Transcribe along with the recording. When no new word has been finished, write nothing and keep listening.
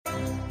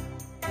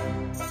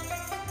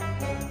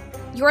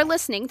You're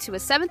listening to a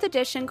 7th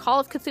edition Call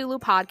of Cthulhu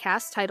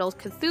podcast titled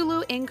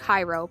Cthulhu in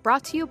Cairo,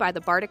 brought to you by the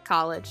Bardic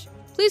College.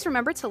 Please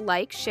remember to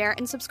like, share,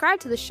 and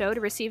subscribe to the show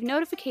to receive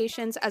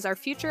notifications as our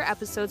future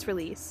episodes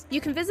release. You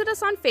can visit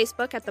us on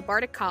Facebook at the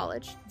Bardic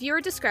College.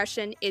 Viewer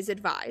discretion is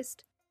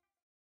advised.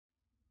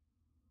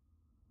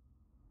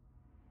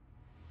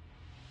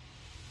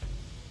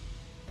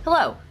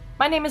 Hello,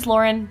 my name is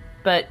Lauren,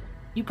 but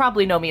you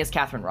probably know me as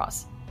Catherine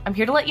Ross. I'm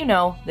here to let you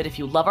know that if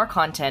you love our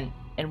content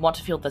and want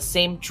to feel the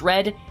same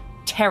dread,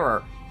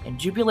 terror, and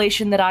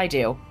jubilation that I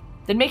do,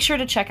 then make sure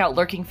to check out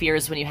Lurking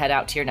Fears when you head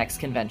out to your next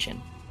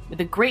convention.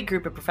 With a great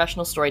group of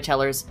professional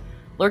storytellers,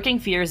 Lurking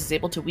Fears is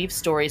able to weave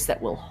stories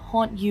that will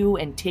haunt you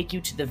and take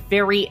you to the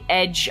very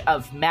edge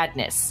of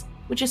madness,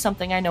 which is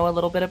something I know a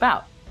little bit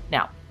about.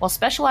 Now, while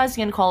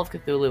specializing in Call of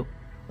Cthulhu,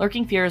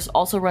 Lurking Fears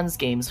also runs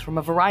games from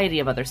a variety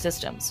of other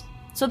systems.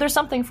 So there's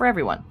something for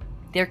everyone.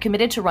 They're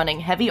committed to running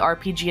heavy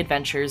RPG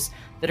adventures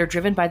that are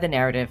driven by the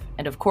narrative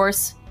and, of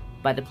course,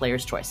 by the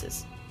player's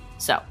choices.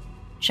 So,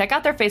 check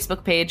out their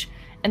Facebook page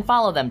and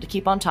follow them to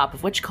keep on top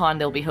of which con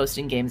they'll be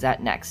hosting games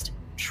at next.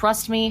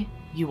 Trust me,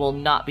 you will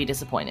not be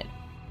disappointed.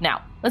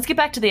 Now, let's get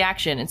back to the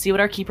action and see what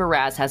our Keeper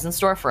Raz has in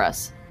store for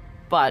us.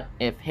 But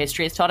if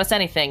history has taught us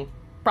anything,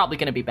 probably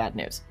going to be bad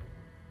news.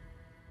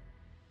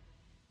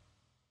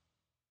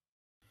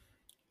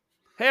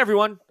 Hey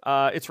everyone,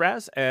 it's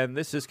Raz, and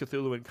this is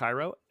Cthulhu in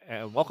Cairo,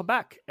 and welcome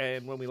back.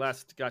 And when we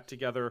last got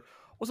together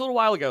was a little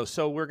while ago,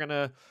 so we're going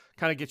to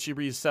kind of get you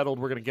resettled.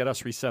 We're going to get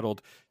us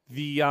resettled.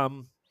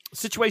 The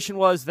situation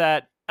was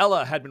that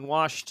Ella had been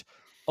washed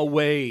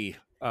away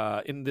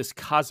in this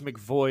cosmic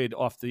void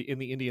in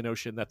the Indian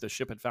Ocean that the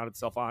ship had found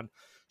itself on.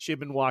 She had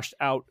been washed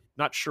out,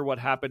 not sure what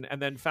happened, and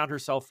then found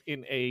herself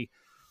in a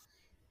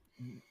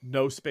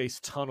no-space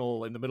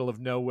tunnel in the middle of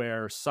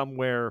nowhere,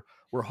 somewhere,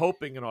 we're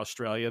hoping in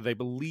Australia. They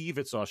believe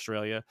it's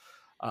Australia,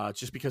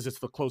 just because it's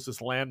the closest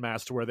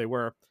landmass to where they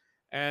were.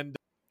 And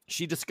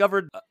she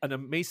discovered an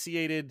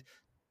emaciated,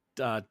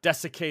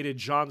 desiccated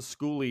John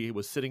Schooley. He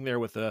was sitting there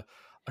with a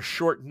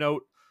short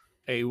note,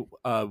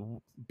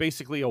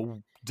 basically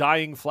a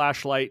dying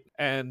flashlight,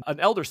 and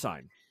an elder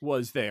sign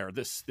was there.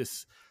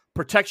 This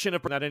protection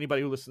of not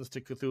anybody who listens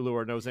to Cthulhu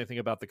or knows anything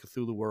about the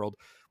Cthulhu world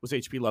was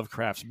H.P.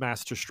 Lovecraft's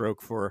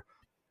masterstroke for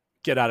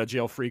get out of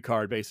jail free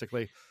card,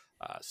 basically.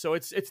 So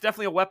it's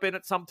definitely a weapon.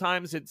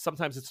 Sometimes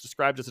it's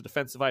described as a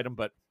defensive item,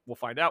 but we'll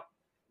find out.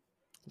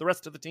 The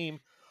rest of the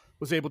team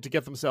was able to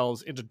get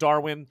themselves into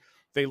Darwin.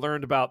 They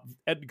learned about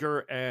Edgar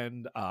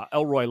and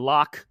Elroy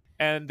Locke,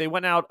 and they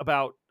went out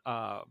about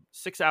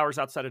 6 hours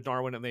outside of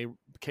Darwin, and they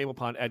came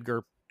upon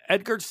Edgar.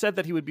 Edgar said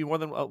that he would be more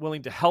than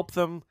willing to help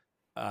them.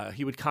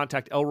 He would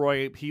contact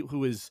Elroy,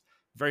 who is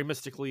very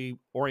mystically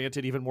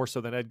oriented, even more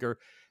so than Edgar.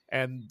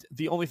 And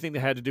the only thing they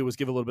had to do was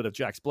give a little bit of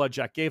Jack's blood.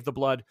 Jack gave the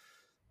blood.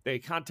 They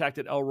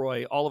contacted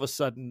Elroy. All of a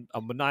sudden,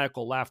 a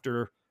maniacal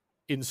laughter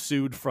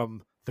ensued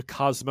from the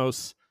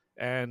cosmos,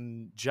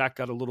 and Jack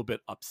got a little bit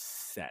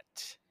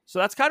upset. So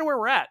that's kind of where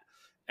we're at.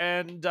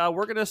 And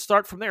we're going to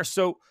start from there.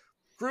 So,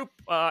 group,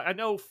 I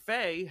know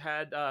Faye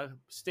had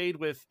stayed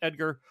with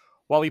Edgar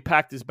while he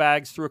packed his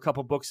bags, threw a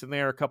couple books in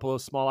there, a couple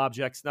of small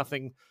objects,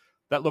 nothing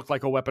that looked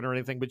like a weapon or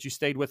anything, but you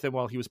stayed with him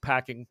while he was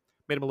packing,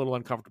 made him a little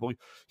uncomfortable.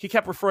 He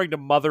kept referring to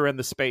Mother and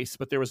the space,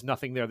 but there was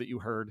nothing there that you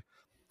heard.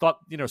 Thought,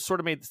 sort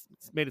of made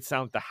it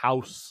sound like the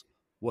house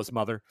was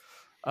Mother.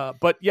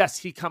 But yes,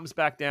 he comes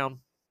back down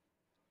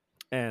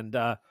and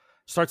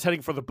starts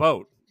heading for the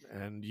boat.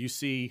 And you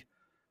see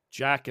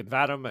Jack and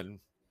Vadim and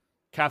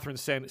Catherine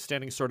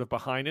standing sort of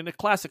behind in a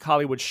classic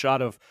Hollywood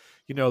shot of,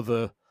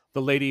 the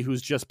lady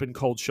who's just been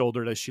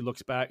cold-shouldered as she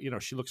looks back.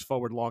 She looks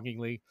forward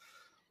longingly,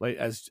 like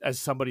as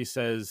somebody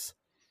says,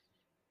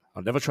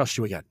 "I'll never trust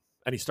you again."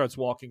 And he starts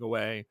walking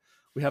away.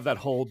 We have that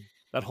whole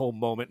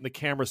moment, and the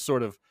camera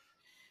sort of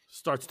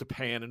starts to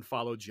pan and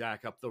follow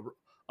Jack up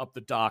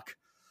the dock.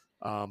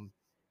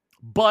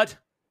 But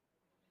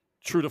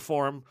true to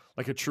form,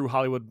 like a true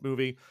Hollywood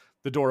movie,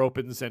 the door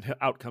opens and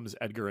out comes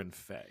Edgar and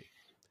Faye.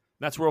 And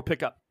that's where we'll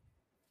pick up.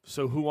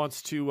 So who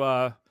wants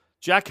to...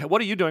 Jack, what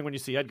are you doing when you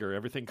see Edgar?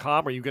 Everything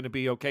calm? Are you going to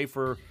be okay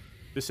for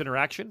this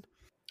interaction?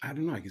 I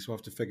don't know. I guess we'll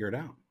have to figure it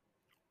out.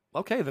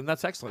 Okay, then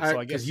that's excellent. So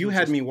I guess because you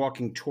had me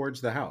walking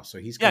towards the house, so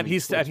he's and he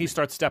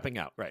starts stepping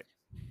out. Right,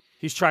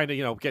 he's trying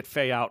to get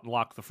Faye out and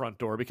lock the front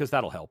door because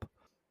that'll help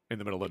in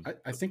the middle of.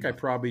 I think I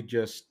probably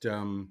just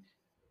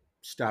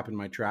stop in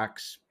my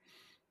tracks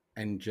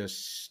and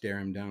just stare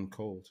him down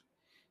cold.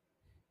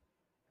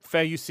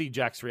 Faye, you see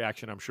Jack's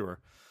reaction. I'm sure.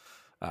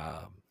 There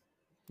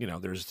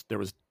was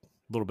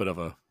a little bit of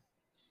a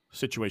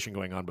situation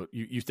going on, but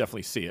you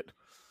definitely see it.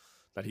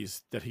 That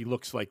he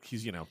looks like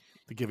he's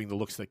giving the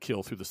looks that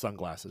kill through the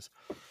sunglasses.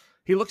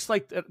 He looks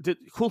like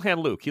Cool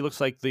Hand Luke. He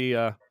looks like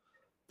the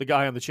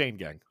guy on the Chain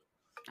Gang.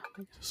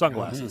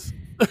 Sunglasses.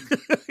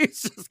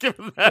 He's just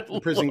giving that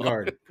prison look.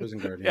 guard.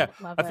 Yeah.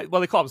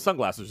 Well, they call him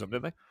Sunglasses or something,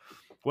 didn't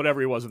they? Whatever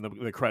he was in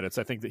the credits.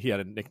 I think that he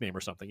had a nickname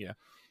or something. Yeah.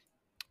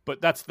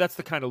 But that's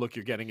the kind of look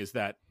you're getting, is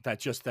that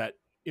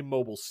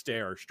immobile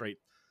stare straight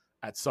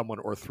at someone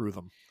or through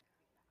them.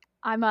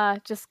 I'm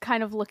just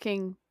kind of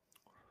looking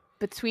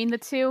between the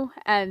two,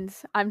 and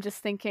I'm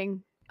just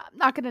thinking, I'm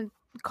not going to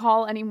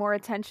call any more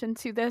attention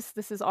to this.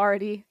 This is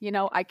already,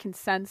 I can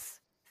sense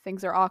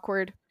things are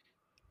awkward.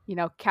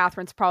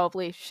 Catherine's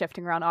probably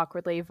shifting around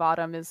awkwardly.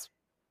 Vadam is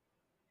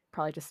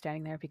probably just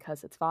standing there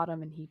because it's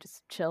Vadam and he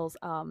just chills.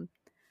 I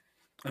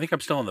think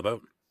I'm still on the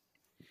boat.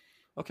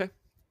 Okay.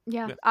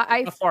 Yeah.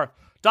 Not far.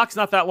 Dock's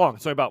not that long.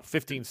 It's only about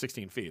 15,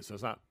 16 feet. So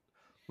it's not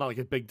like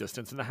a big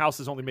distance. And the house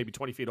is only maybe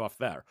 20 feet off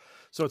there.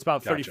 So it's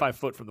about 35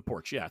 foot from the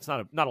porch. Yeah, it's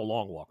not a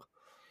long walk.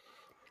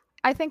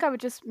 I think I would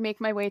just make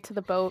my way to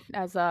the boat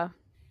as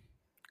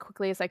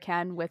quickly as I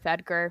can with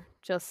Edgar.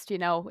 Just,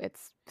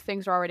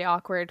 things are already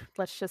awkward.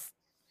 Let's just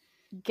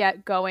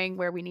get going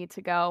where we need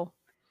to go.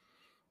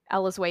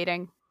 Ella's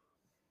waiting.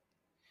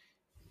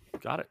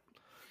 Got it.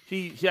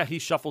 He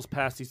shuffles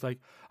past. He's like,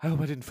 I hope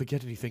I didn't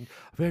forget anything.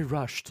 Very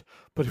rushed.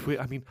 But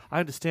I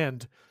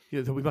understand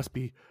that we must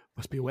be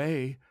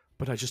away.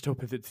 But I just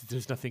hope that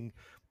there's nothing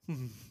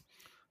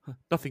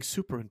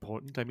super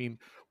important.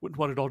 Wouldn't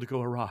want it all to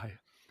go awry.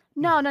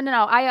 No.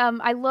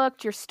 I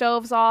looked. Your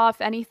stove's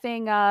off.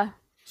 Anything?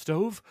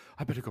 Stove?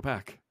 I better go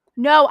back.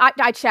 No,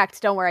 I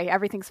checked. Don't worry.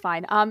 Everything's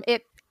fine.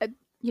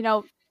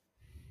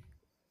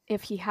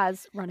 If he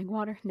has running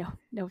water,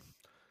 no.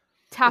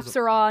 Taps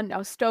are on.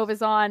 No, stove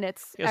is on.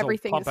 It's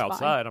everything pump is fine.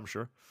 outside, I'm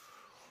sure,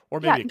 or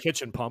maybe a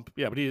kitchen pump.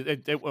 Yeah, but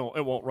it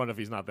won't run if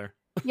he's not there.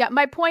 Yeah,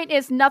 my point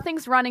is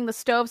nothing's running. The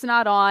stove's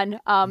not on.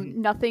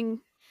 Nothing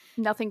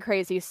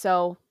crazy.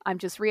 So I'm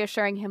just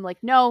reassuring him, like,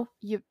 no,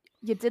 you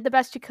did the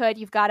best you could.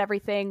 You've got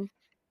everything.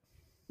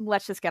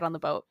 Let's just get on the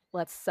boat.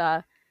 Let's.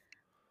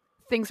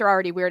 Things are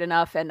already weird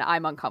enough, and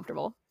I'm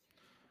uncomfortable.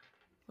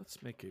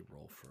 Let's make a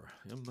roll for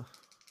him.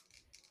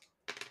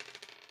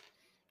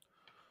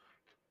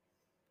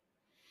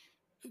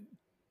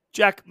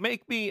 Jack,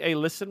 make me a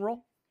listen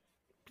roll,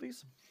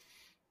 please.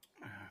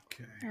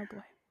 Okay. Oh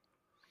boy.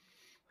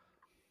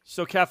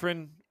 So,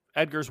 Catherine,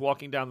 Edgar's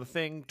walking down the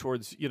thing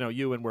towards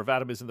you and where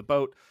Vadam is in the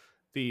boat.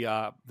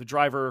 The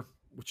driver,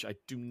 which I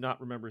do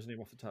not remember his name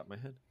off the top of my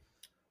head.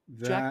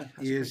 That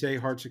is a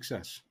hard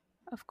success.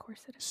 Of course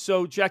it is.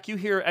 So, Jack, you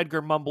hear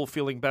Edgar mumble,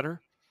 feeling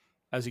better,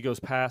 as he goes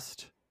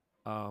past.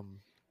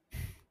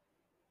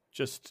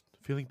 Just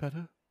feeling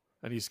better,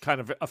 and he's kind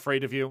of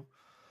afraid of you.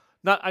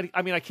 I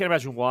can't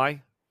imagine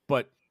why.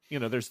 But,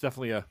 there's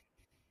definitely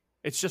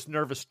it's just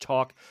nervous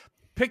talk.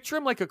 Picture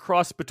him like a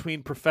cross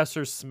between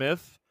Professor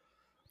Smith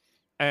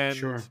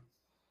and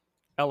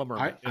Ella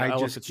Merman. I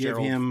just give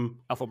him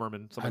Ethel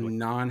Merman, a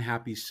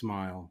non-happy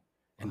smile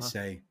and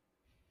say,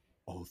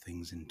 all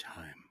things in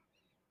time.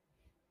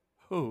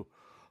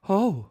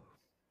 Oh.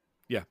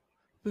 Yeah.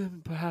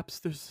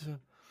 Perhaps there's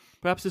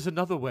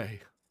another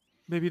way.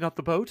 Maybe not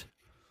the boat.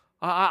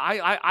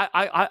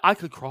 I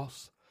could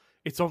cross.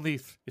 It's only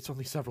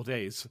several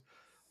days.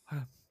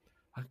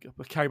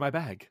 I'll carry my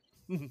bag.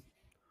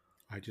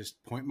 I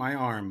just point my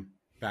arm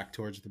back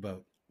towards the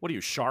boat. What are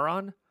you,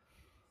 Charon?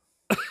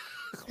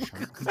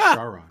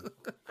 Charon.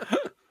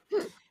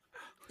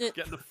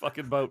 Get in the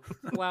fucking boat.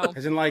 Wow.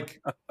 As in,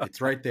 like,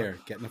 it's right there.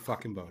 Get in the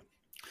fucking boat.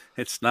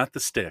 It's not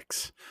the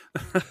sticks.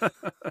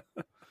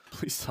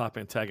 Please stop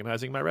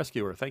antagonizing my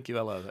rescuer. Thank you,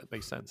 Ella. That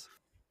makes sense.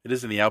 It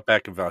is in the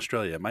outback of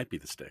Australia. It might be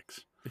the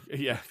sticks.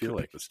 Yeah. I feel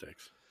like the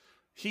sticks.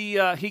 He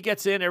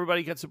gets in.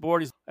 Everybody gets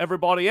aboard.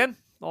 Everybody in?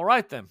 All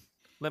right, then.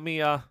 Let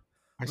me I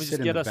just sit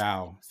in get the us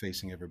bow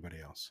facing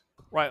everybody else.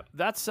 right.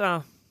 That's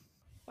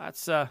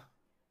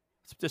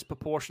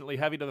disproportionately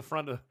heavy to the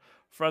front of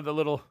the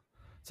little.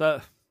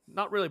 It's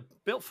not really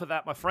built for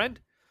that, my friend.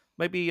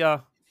 Maybe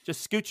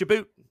just scoot your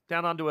boot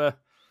down onto a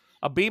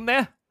beam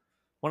there,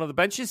 one of the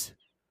benches.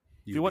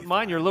 If you wouldn't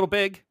mind, you're a little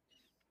big.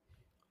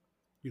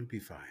 You'll be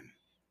fine.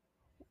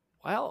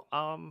 Well,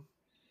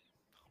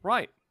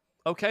 right.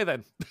 Okay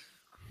then.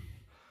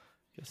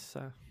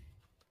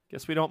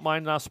 Guess we don't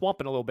mind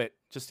swamping a little bit,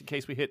 just in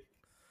case we hit.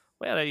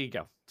 Well, there you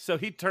go. So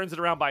he turns it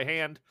around by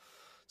hand,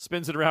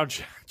 spins it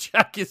around.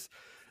 Jack is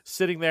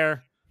sitting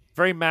there,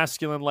 very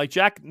masculine, like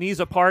Jack,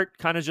 knees apart,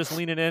 kind of just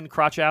leaning in,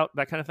 crotch out,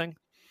 that kind of thing.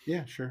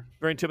 Yeah, sure.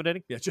 Very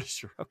intimidating. Yeah, just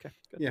sure. Okay.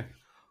 Good.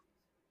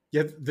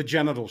 Yeah, the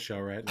genital show,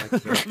 right?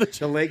 Like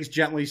the legs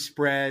gently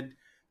spread,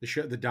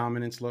 the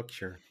dominance look,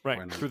 sure.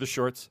 Right, through the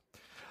shorts.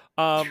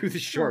 Through the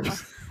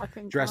shorts.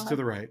 Dressed to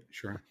the right,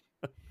 sure.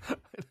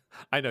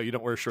 I know, you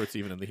don't wear shorts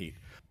even in the heat.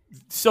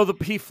 So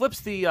he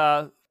flips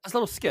the his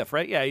little skiff,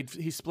 right? Yeah,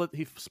 he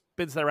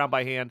spins that around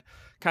by hand,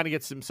 kind of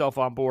gets himself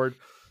on board,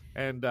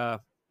 and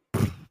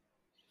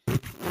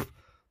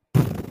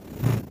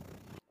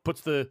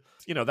puts the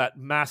that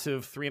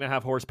massive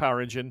 3.5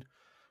 horsepower engine,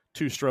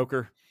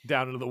 2-stroker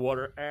down into the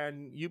water,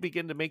 and you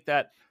begin to make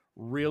that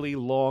really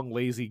long,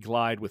 lazy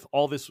glide with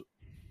all this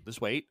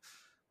weight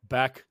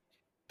back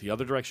the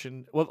other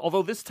direction. Well,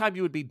 although this time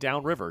you would be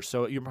downriver,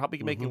 so you're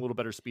probably making a little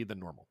better speed than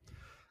normal.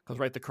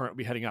 Because the current will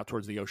be heading out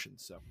towards the ocean.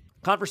 So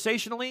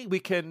conversationally, we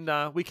can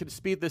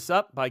speed this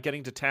up by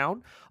getting to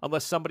town,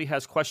 unless somebody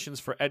has questions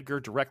for Edgar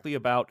directly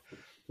about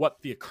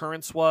what the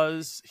occurrence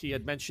was. He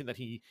had mentioned that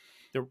he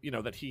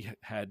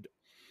had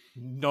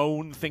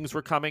known things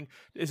were coming.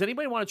 Does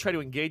anybody want to try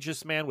to engage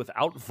this man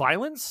without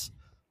violence?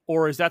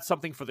 Or is that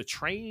something for the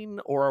train?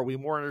 Or are we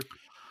more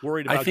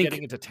worried about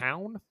getting into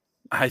town?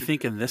 I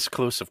think in this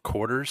close of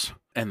quarters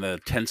and the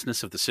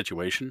tenseness of the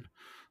situation,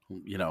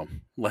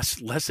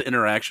 less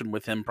interaction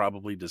with him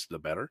probably just the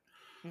better.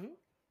 Mm-hmm.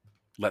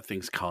 Let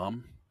things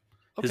calm.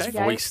 Okay. His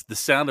voice, the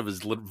sound of his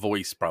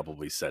voice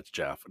probably sets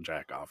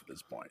Jack off at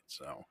this point.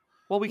 So,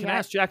 well, we can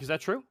ask Jack. Is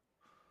that true?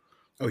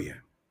 Oh yeah.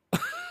 Oh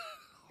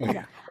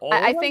yeah.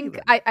 I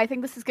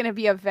think this is going to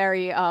be a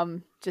very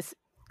just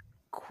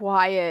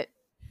quiet,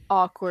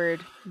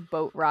 awkward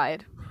boat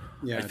ride.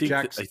 Yeah, I think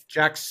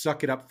Jack's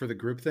suck it up for the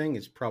group thing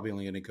is probably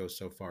only going to go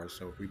so far.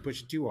 So if we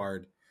push it too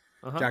hard,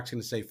 Jack's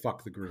going to say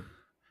 "fuck the group."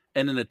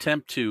 In an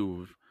attempt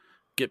to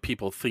get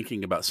people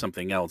thinking about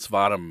something else,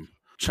 Vadam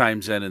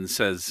chimes in and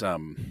says,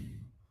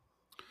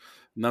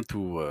 "Not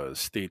to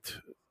state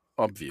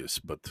obvious,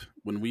 but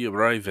when we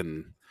arrive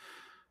in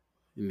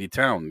the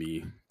town,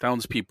 the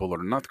townspeople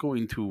are not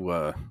going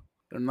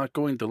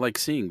to like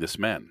seeing this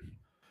man."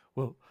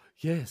 Well,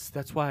 yes,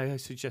 that's why I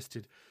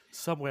suggested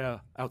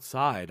somewhere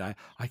outside. I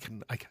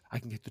can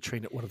get the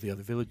train at one of the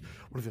other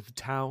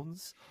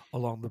towns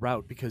along the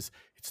route, because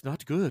it's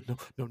not good.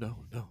 No,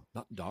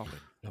 not in Darwin.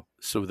 No.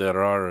 So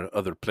there are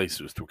other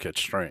places to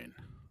catch train.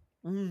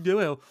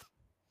 Well,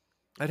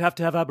 I'd have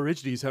to have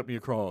Aborigines help me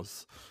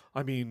across.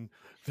 I mean,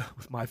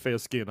 with my fair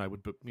skin, I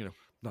would,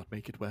 not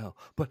make it well.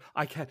 But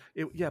I can.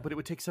 But it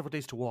would take several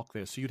days to walk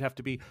there. So you'd have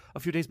to be a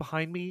few days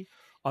behind me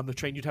on the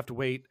train. You'd have to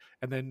wait,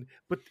 and then,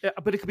 but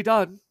it could be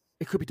done.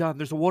 It could be done.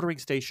 There's a watering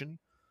station.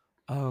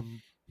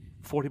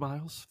 40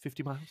 miles,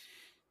 50 miles.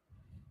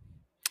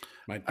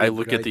 I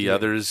look at the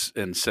others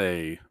and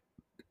say,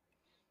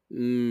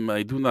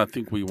 I do not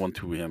think we want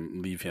to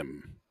leave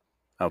him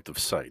out of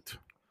sight.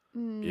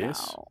 No.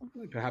 Yes?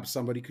 Perhaps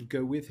somebody could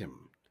go with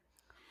him.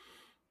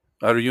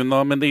 Are you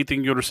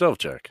nominating yourself,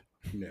 Jack?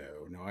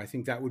 No, I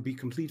think that would be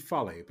complete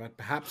folly. But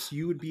perhaps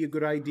you would be a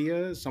good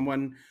idea.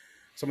 Someone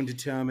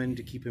determined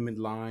to keep him in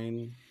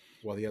line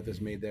while the others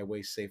made their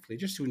way safely,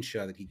 just to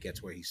ensure that he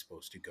gets where he's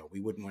supposed to go.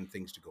 We wouldn't want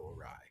things to go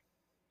awry.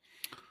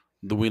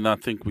 Do we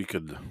not think we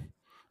could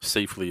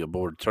safely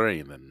aboard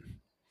train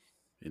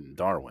in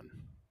Darwin?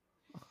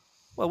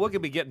 Well, we're going to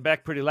be getting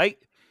back pretty late.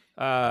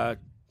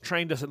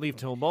 Train doesn't leave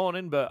till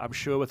morning, but I'm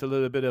sure with a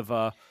little bit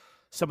of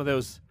some of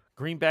those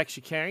greenbacks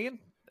you're carrying,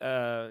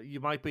 you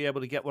might be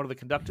able to get one of the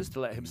conductors to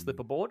let him slip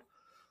aboard.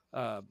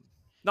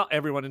 Not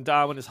everyone in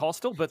Darwin is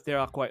hostile, but there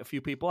are quite a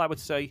few people. I would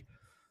say,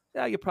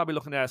 you're probably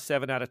looking at a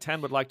 7 out of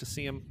 10 would like to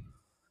see him,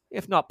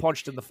 if not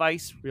punched in the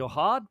face real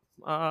hard,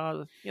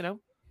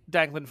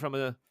 dangling from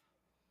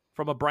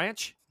a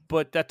branch.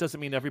 But that doesn't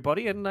mean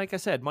everybody. And like I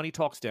said, money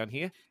talks down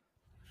here.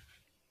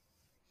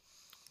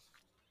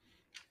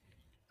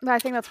 I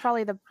think that's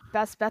probably the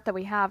best bet that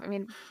we have. I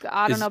mean,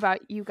 I don't know about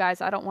you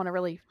guys. I don't want to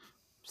really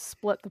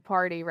split the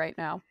party right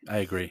now. I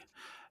agree.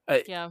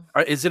 Yeah.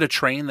 Is it a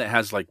train that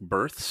has like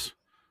berths?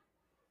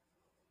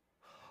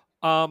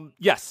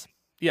 Yes.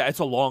 Yeah, it's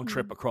a long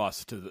trip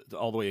across to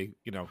all the way,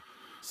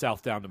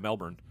 south down to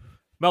Melbourne.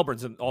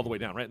 Melbourne's all the way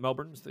down, right?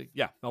 Melbourne.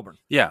 Yeah.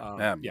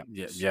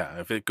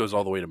 If it goes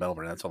all the way to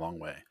Melbourne, that's a long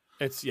way.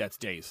 It's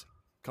days,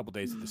 a couple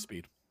days at the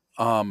speed.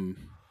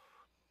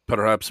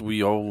 Perhaps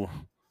we all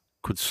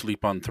could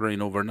sleep on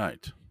train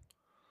overnight.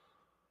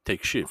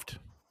 Take shift.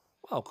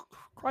 Well,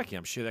 crikey,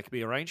 I'm sure that could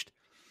be arranged.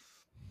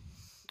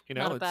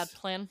 Not a bad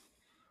plan.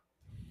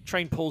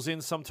 Train pulls in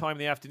sometime in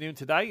the afternoon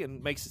today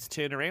and makes its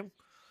turn around.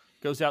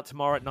 Goes out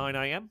tomorrow at 9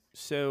 a.m.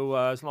 So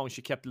as long as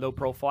you kept a low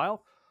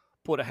profile,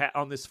 put a hat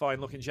on this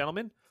fine-looking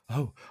gentleman.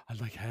 Oh, I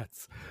like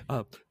hats.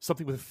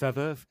 Something with a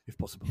feather, if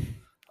possible.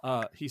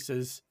 He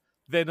says,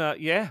 then,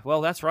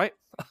 well, that's right.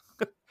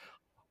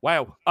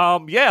 Wow.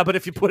 But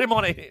if you put him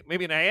on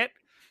maybe in a hat,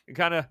 and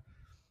kind of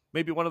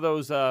maybe one of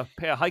those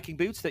pair of hiking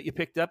boots that you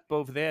picked up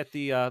over there at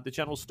the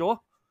general store,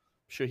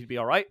 I'm sure he'd be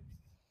all right.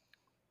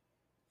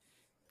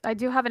 I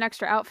do have an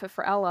extra outfit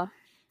for Ella.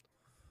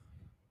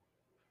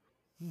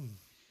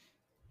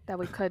 That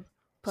we could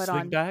put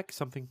on. Slingback,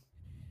 something.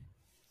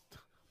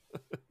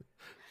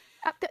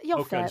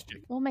 You'll fit.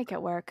 We'll make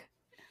it work.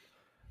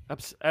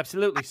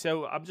 Absolutely.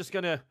 So I'm just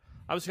gonna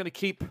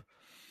keep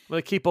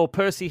old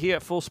Percy here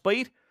at full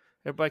speed.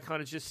 Everybody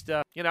kind of just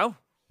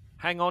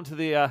hang on to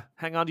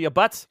your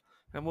butts,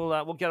 and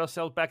we'll get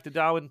ourselves back to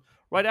Darwin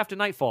right after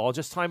nightfall. I'll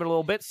just time it a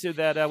little bit so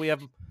that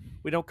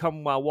we don't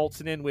come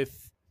waltzing in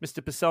with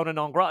Mr. Persona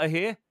non grata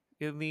here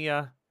in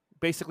the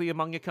basically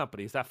among your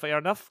company. Is that fair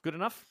enough? Good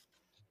enough?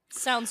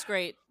 Sounds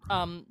great.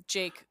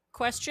 Jake,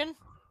 question?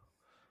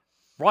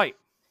 Right.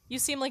 You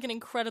seem like an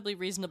incredibly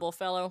reasonable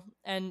fellow,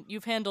 and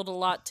you've handled a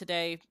lot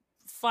today,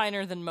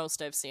 finer than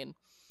most I've seen.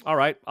 All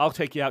right, I'll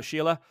take you out,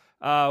 Sheila.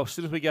 As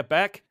soon as we get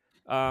back,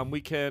 we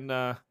can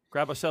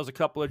grab ourselves a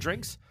couple of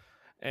drinks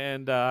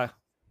and,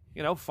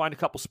 find a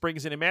couple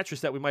springs in a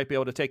mattress that we might be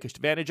able to take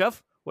advantage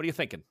of. What are you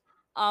thinking?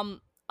 I'm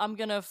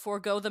going to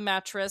forego the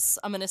mattress.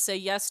 I'm going to say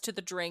yes to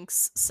the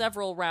drinks,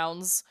 several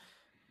rounds.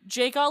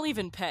 Jake, I'll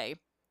even pay.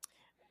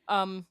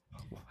 I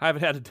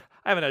haven't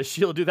had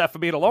Sheila do that for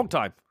me in a long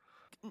time.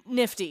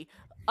 Nifty.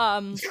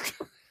 And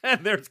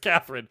there's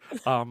Catherine.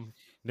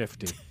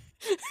 Nifty.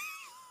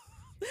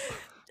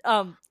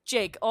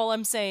 Jake, all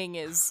I'm saying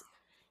is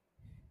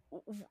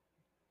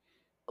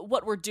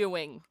what we're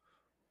doing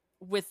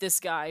with this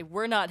guy,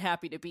 we're not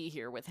happy to be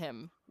here with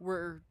him.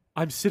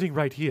 I'm sitting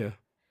right here.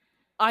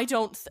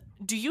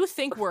 Do you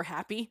think we're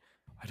happy?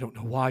 I don't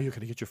know why you're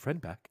going to get your friend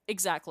back.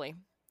 Exactly.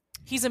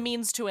 He's a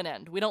means to an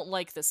end. We don't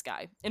like this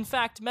guy. In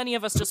fact, many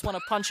of us just want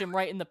to punch him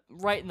right in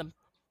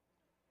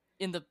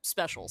the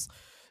specials.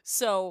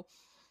 So,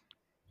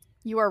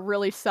 You are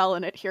really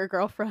selling it here,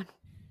 girlfriend.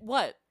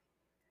 what?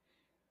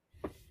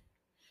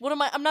 What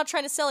am I? I'm not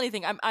trying to sell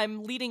anything.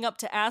 I'm leading up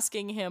to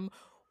asking him,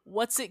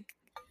 what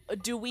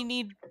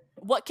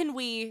can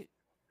we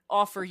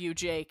offer you,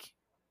 Jake,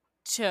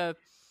 to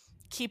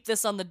keep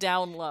this on the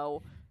down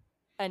low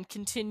and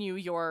continue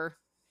your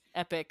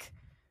epic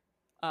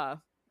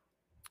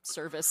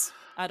service?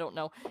 I don't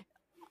know.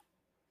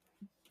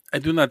 I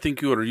do not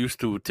think you are used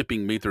to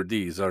tipping maitre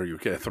d's, are you,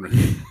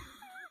 Catherine?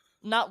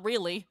 Not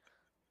really.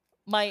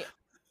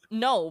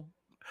 No.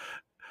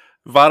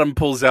 Vadam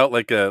pulls out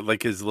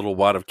like his little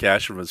wad of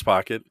cash from his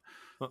pocket,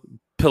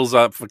 pulls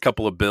up a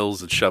couple of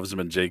bills and shoves them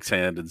in Jake's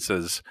hand and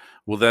says,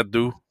 "Will that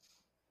do?"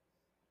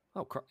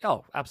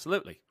 Oh,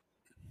 absolutely.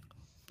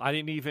 I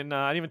didn't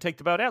even take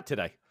the boat out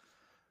today.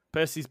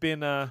 Percy's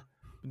been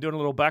doing a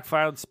little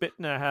backfire and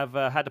spitting. I have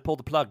had to pull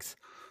the plugs.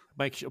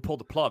 Pull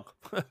the plug.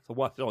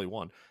 There's only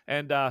one.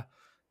 And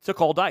took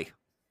all day.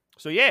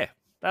 So yeah,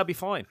 that'll be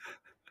fine.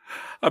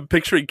 I'm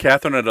picturing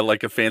Catherine at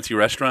a fancy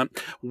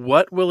restaurant.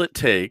 What will it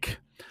take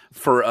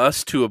for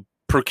us to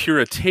procure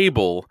a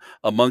table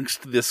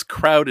amongst this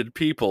crowded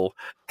people?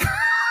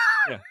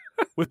 Yeah.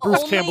 With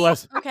Bruce Campbell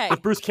as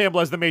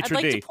the maitre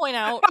I'd like d'. to point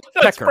out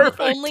Pecker.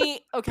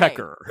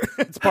 Pecker.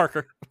 It's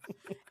Parker.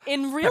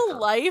 In real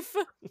life,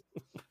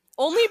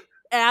 only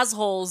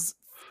assholes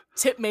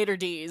tip maitre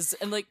d's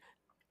and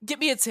get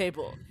me a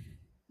table.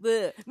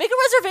 Blech. Make a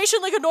reservation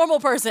like a normal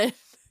person.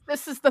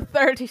 This is the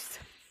 30s.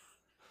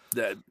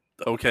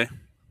 Okay.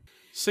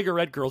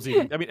 Cigarette girls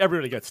eating. I mean,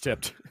 everybody gets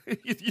tipped.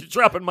 You're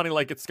dropping money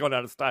like it's going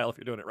out of style if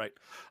you're doing it right.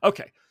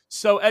 Okay.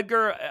 So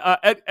Edgar.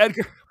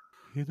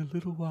 In a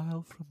little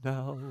while from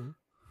now,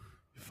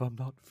 if I'm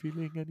not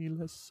feeling any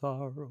less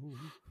sorrow,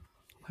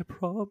 I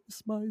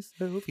promise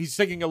myself. He's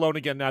singing alone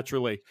again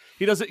naturally.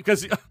 He doesn't,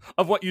 because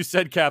of what you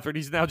said, Catherine,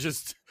 he's now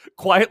just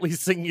quietly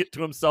singing it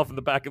to himself in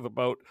the back of the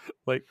boat.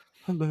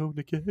 Alone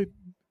again,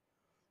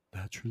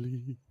 naturally.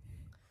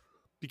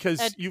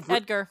 Because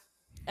Edgar.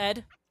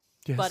 Ed?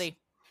 Yes.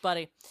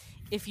 Buddy.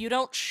 If you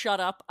don't shut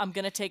up, I'm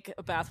going to take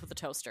a bath with a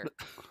toaster.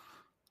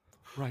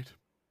 Right.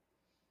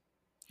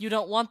 You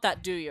don't want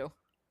that, do you?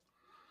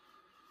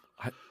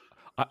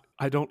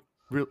 I don't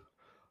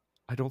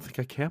think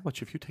I can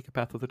much if you take a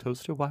bath with a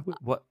toaster. Why would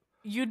what?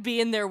 You'd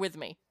be in there with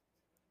me.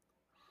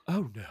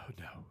 Oh no,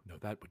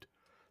 that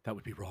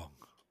would be wrong.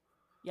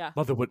 Yeah.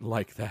 Mother wouldn't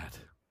like that.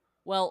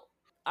 Well,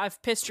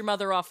 I've pissed your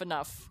mother off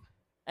enough.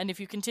 And if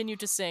you continue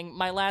to sing,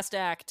 my last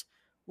act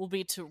will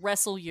be to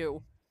wrestle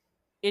you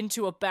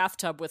into a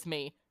bathtub with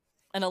me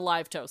and a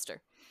live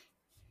toaster.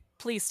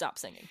 Please stop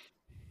singing.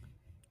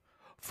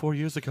 4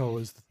 years ago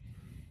was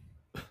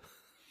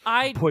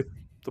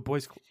the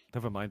boys.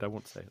 Never mind, I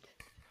won't say it.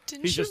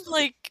 Didn't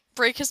you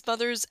break his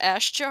mother's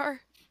ash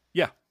jar?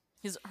 Yeah.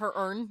 Her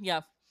urn?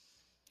 Yeah.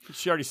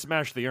 She already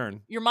smashed the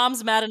urn. Your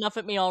mom's mad enough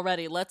at me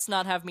already. Let's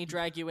not have me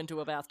drag you into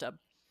a bathtub.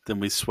 Then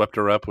we swept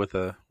her up with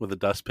a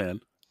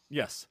dustpan.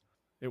 Yes.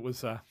 It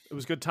was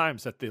good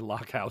times at the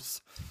lock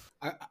house.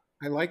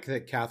 I like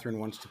that Catherine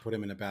wants to put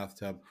him in a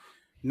bathtub,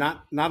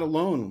 not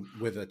alone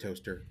with a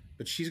toaster,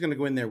 but she's going to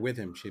go in there with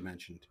him. She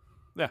mentioned.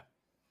 Yeah.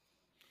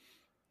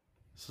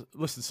 So,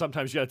 listen,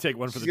 sometimes you got to take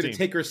one for the team. She's going to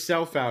take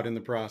herself out in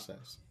the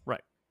process.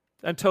 Right.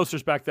 And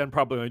toasters back then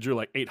probably only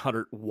drew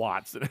 800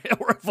 watts and they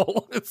were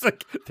full. It's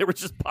they were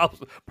just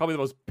probably the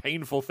most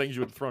painful things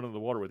you would have thrown in the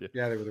water with you.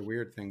 Yeah, they were the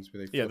weird things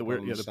where they flip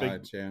on the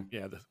sides.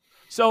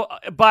 So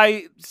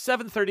by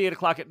 7:30, 8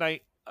 o'clock at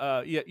night,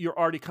 you're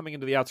already coming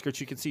into the outskirts.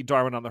 You can see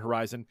Darwin on the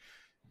horizon.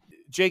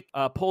 Jake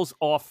pulls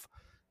off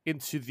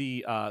into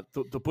the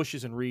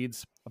bushes and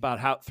reeds about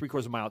 3/4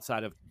 of a mile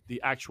outside of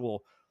the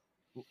actual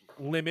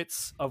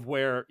limits of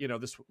where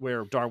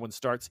where Darwin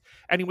starts,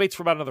 and he waits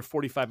for about another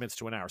 45 minutes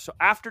to an hour. So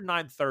after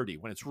 9:30,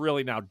 when it's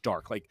really now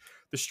dark,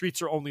 the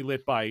streets are only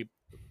lit by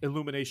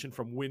illumination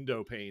from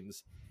window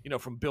panes,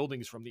 from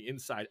buildings from the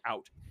inside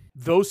out.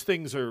 Those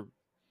things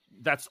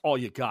that's all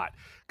you got,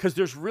 because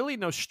there's really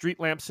no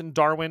street lamps in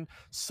Darwin.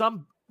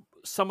 Some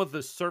of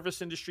the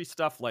service industry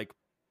stuff, like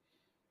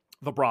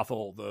the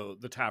brothel,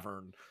 the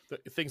tavern,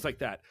 things like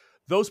that,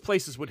 those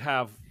places would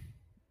have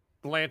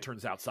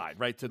lanterns outside,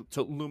 right, to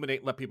illuminate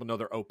and let people know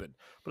they're open.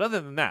 But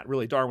other than that,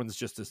 really, Darwin's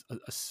just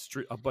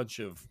a bunch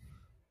of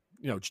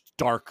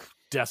dark,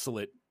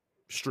 desolate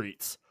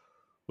streets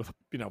with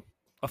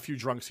a few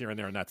drunks here and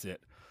there, and that's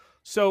it.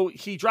 So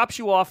he drops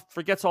you off,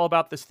 forgets all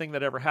about this thing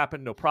that ever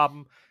happened, no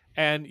problem,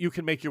 and you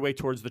can make your way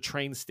towards the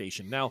train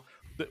station. Now,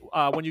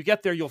 when you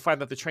get there, you'll find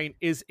that the train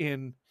is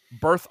in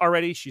berth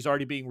already. She's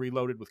already being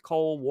reloaded with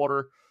coal,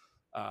 water,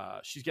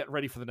 She's getting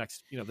ready for the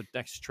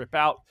next trip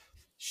out.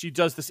 She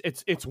does this.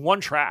 It's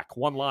one track,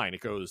 one line.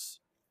 It goes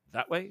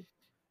that way,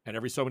 and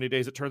every so many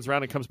days it turns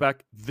around and comes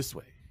back this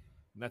way,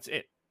 and that's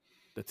it.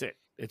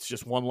 It's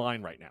just one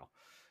line right now.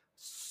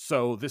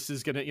 So this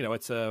is gonna,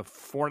 it's a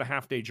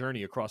 4.5 day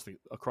journey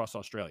across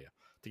Australia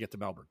to get to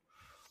Melbourne,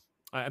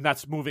 and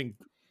that's moving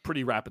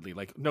pretty rapidly.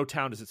 Like no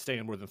town does it stay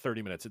in more than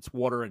 30 minutes. It's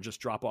water and just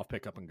drop off,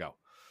 pick up, and go.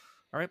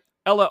 All right,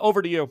 Ella,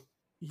 over to you.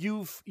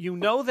 You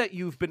know that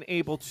you've been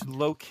able to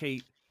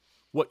locate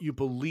what you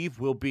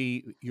believe will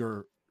be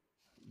your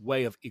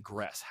way of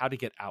egress, how to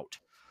get out.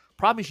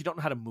 Problem is you don't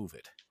know how to move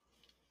it.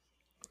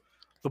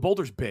 The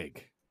boulder's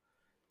big,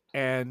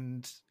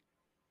 and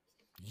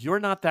you're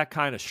not that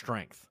kind of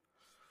strength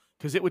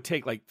because it would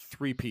take like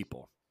 3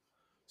 people.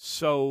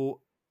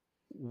 So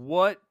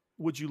what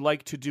would you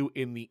like to do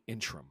in the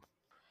interim?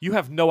 You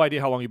have no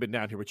idea how long you've been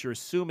down here, but you're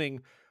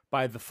assuming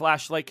by the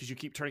flashlight, because you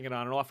keep turning it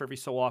on and off every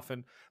so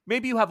often.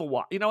 Maybe you have a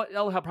watch. You know what?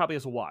 Ella probably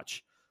has a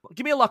watch.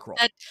 Give me a luck roll.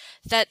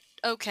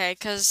 Okay,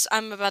 because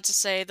I'm about to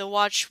say the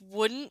watch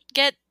wouldn't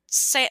get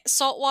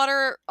salt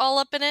water all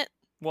up in it.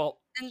 Well,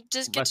 and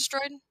just get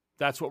destroyed.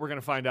 That's what we're going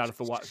to find out if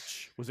the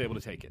watch was able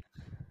to take it.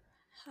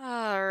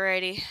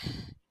 Alrighty,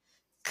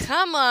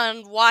 come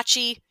on,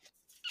 watchy.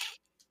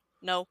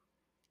 No,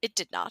 it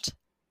did not.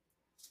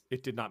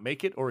 It did not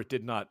make it, or it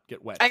did not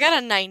get wet. I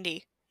got a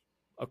 90.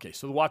 Okay,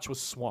 so the watch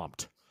was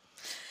swamped.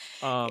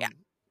 Yeah.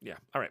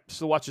 All right.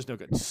 So the watch is no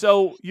good.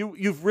 So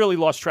you've really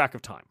lost track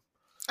of time.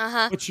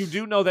 But you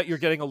do know that you're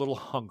getting a little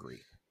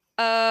hungry.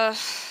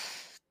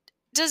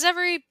 Does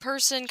every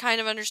person kind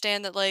of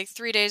understand that, like,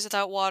 3 days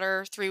without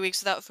water, 3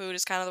 weeks without food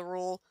is kind of the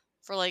rule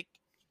for, like,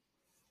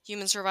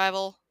 human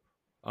survival?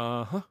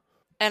 Uh-huh.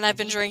 And I've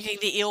been drinking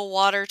the eel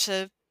water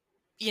to,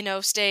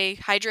 stay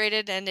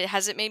hydrated, and it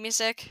hasn't made me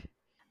sick?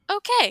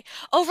 Okay.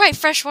 Oh, right,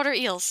 freshwater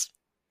eels.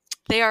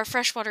 They are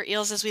freshwater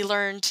eels, as we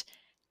learned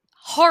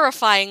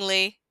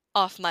horrifyingly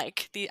off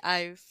mic.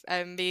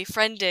 I'm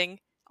befriending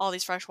all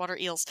these freshwater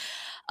eels.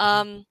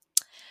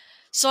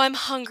 So I'm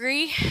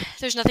hungry.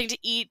 There's nothing to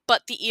eat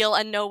but the eel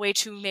and no way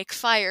to make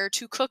fire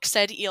to cook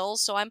said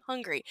eels, so I'm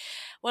hungry.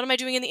 What am I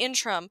doing in the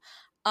interim?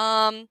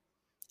 I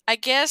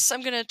guess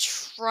I'm gonna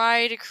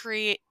try to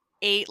create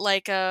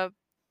like a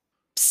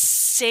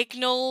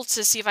signal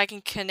to see if I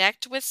can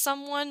connect with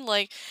someone.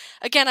 Like,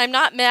 again, I'm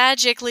not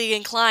magically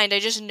inclined, I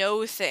just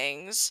know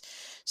things.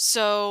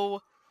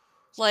 So,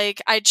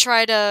 like, I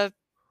try to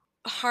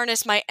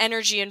harness my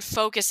energy and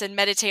focus and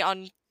meditate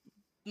on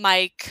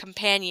my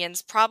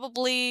companions.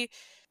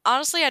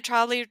 Honestly, I'd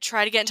probably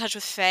try to get in touch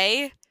with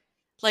Faye.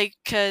 Like,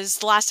 because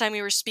the last time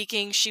we were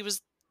speaking, she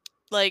was,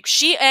 like,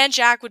 she and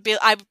Jack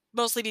I'd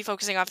mostly be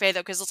focusing on Faye, though,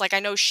 because it's like, I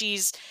know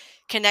she's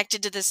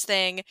connected to this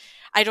thing.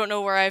 I don't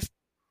know where I've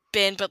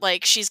been, but,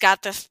 like, she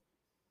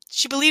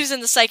believes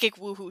in the psychic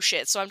woohoo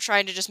shit, so I'm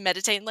trying to just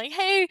meditate and, like,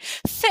 hey,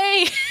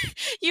 Faye,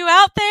 you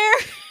out there?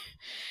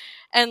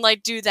 And,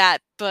 like, do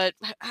that, but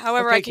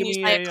however I can use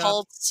my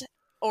occult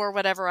or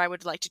whatever, I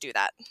would like to do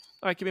that.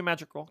 All right, give me a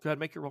magic roll. Go ahead,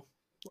 make your roll.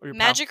 Or your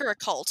magic or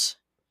occult?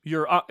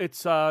 Your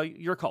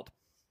occult.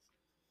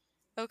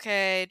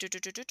 Okay.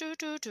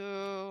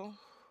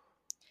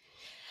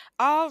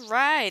 All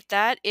right,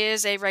 that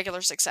is a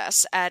regular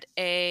success at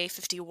a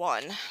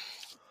 51.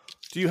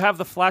 Do you have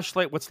the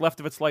flashlight, what's left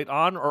of its light,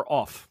 on or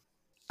off?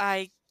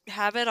 I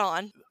have it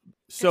on.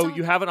 So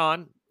you have it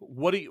on.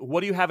 What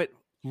do you have it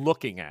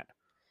looking at?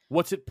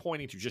 What's it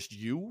pointing to? Just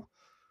you?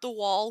 The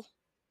wall.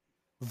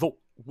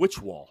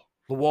 Which wall?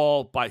 The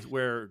wall by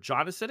where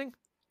John is sitting?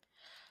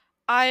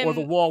 Or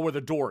the wall where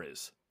the door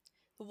is?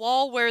 The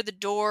wall where the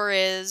door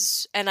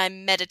is, and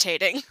I'm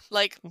meditating.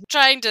 Like,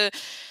 trying to...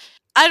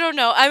 I don't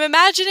know. I'm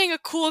imagining a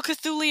cool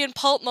Cthulian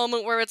pulp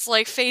moment where it's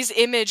like Faye's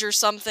image or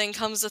something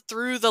comes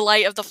through the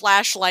light of the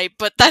flashlight,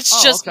 but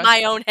that's just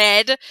my own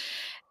head,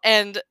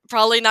 and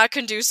probably not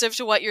conducive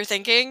to what you're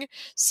thinking.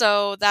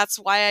 So that's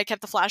why I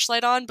kept the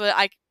flashlight on, but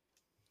I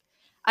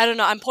don't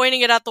know. I'm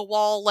pointing it at the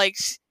wall, like,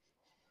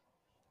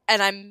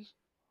 and I'm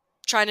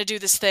trying to do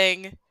this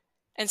thing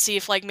and see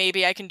if, like,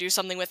 maybe I can do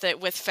something with it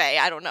with Faye.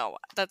 I don't know.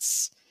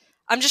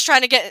 I'm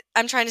trying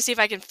to see if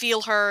I can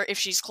feel her, if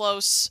she's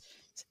close.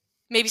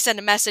 Maybe send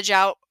a message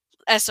out,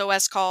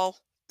 SOS call.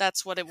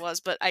 That's what it was.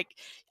 But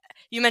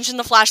you mentioned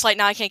the flashlight.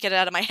 Now I can't get it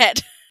out of my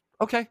head.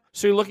 Okay,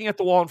 so you're looking at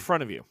the wall in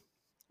front of you.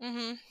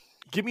 Mm-hmm.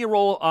 Give me a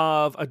roll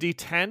of a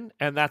D10,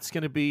 and that's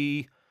going to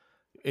be,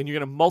 and you're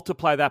going to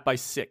multiply that by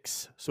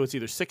 6. So it's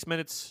either 6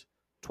 minutes,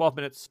 12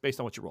 minutes,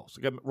 based on what you roll.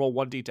 So roll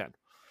 1 D10.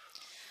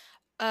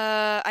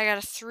 I got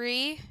a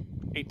 3.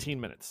 18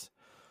 minutes.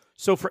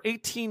 So for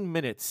 18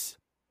 minutes,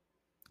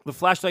 the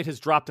flashlight has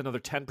dropped another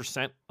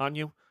 10% on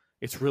you.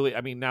 It's really,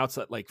 now it's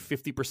at like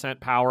 50%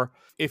 power.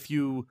 If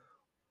you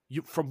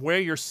from where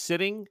you're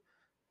sitting,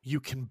 you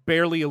can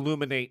barely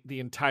illuminate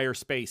the entire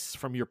space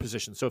from your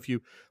position. So if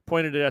you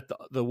pointed it at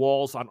the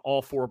walls on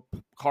all 4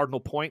 cardinal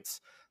points,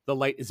 the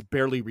light is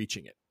barely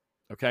reaching it.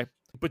 Okay?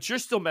 But you're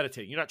still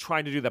meditating. You're not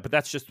trying to do that, but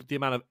that's just the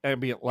amount of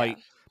ambient light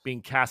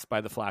being cast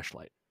by the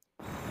flashlight.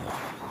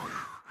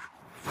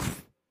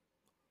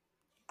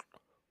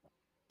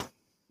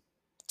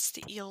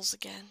 It's the eels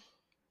again.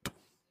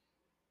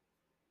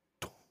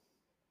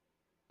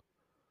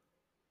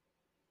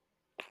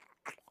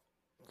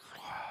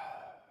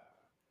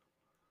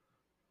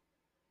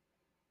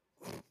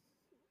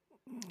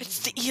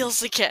 It's the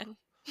eels again.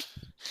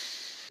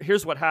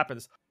 Here's what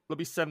happens. Let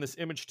me send this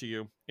image to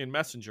you in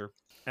Messenger,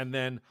 and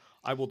then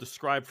I will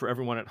describe for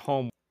everyone at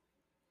home.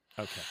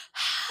 Okay.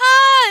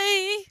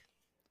 Hi.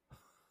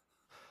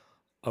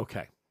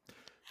 Okay.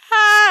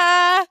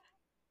 Hi.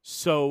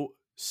 So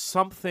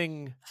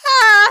something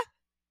Hi.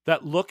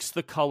 that looks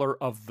the color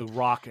of the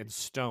rock and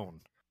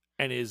stone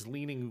and is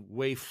leaning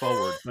way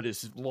forward, but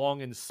is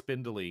long and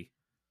spindly,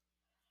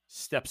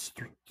 steps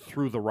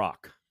through the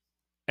rock.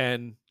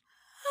 And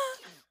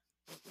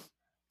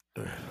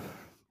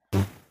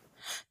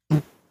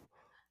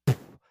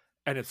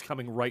it's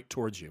coming right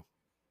towards you.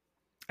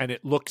 And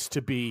it looks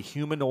to be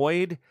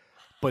humanoid,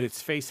 but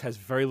its face has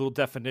very little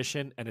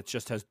definition, and it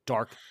just has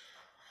dark,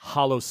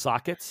 hollow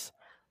sockets.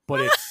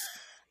 But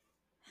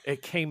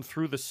it came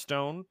through the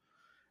stone.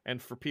 And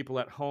for people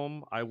at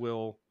home, I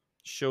will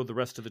show the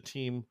rest of the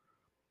team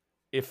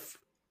if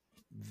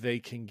they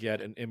can get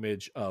an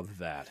image of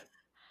that.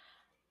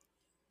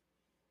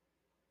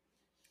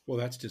 Well,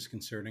 that's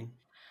disconcerting.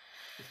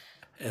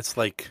 It's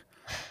like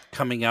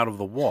coming out of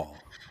the wall.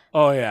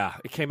 Oh yeah,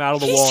 it came out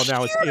of the wall, and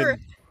now here.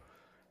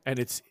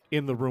 it's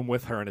in the room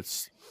with her, and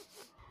it's.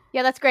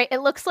 Yeah, that's great. It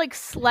looks like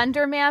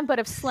Slender Man, but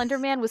if Slender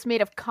Man was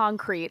made of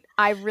concrete,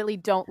 I really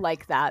don't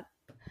like that.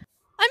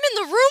 I'm in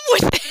the room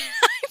with it.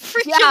 I'm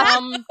freaking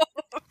out.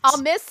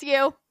 I'll miss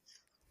you.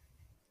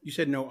 You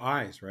said no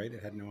eyes, right?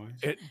 It had no eyes.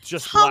 It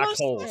just Hollow black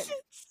holes.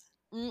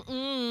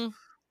 Mm-mm.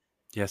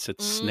 Yes,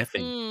 it's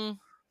sniffing. Mm-mm.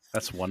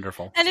 That's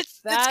wonderful. And it's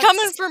That's-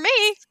 coming for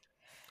me.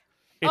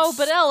 Oh,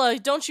 but Ella,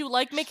 don't you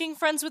like making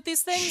friends with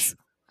these things?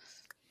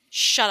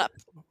 Shut up.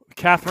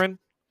 Catherine,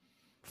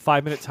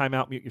 5-minute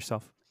timeout. Mute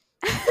yourself.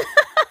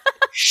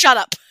 Shut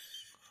up.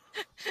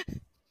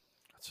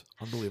 That's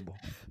unbelievable.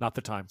 Not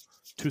the time.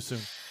 Too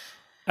soon.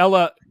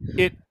 Ella,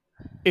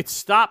 it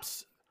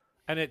stops,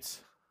 and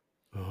it's.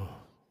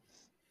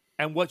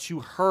 And what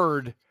you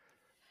heard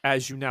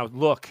as you now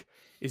look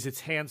is its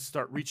hands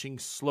start reaching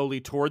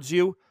slowly towards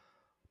you,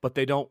 but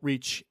they don't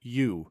reach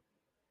you.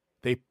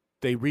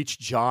 They reach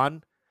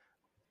John,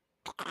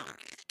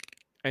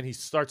 and he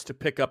starts to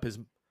pick up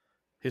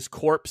his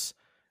corpse,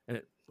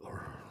 and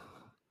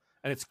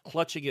it's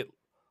clutching it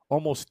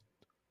almost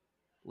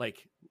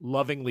like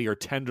lovingly or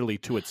tenderly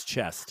to its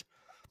chest,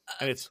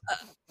 and it's.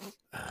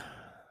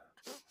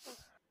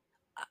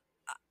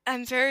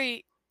 I'm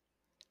very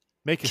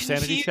Make a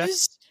sanity check.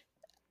 confused.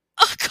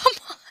 Oh, come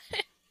on.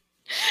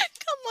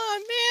 Come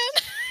on,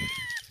 man.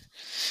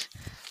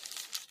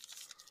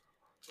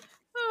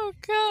 Oh,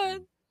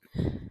 God.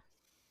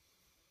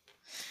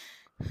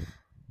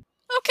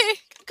 Okay,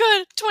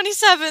 good.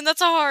 27.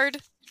 That's a hard.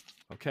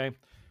 Okay,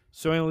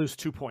 so I only lose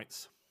 2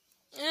 points.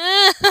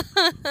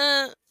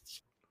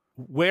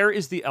 Where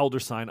is the elder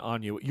sign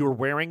on you? You were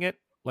wearing it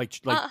like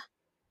John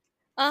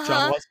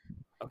was?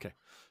 Okay.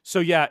 So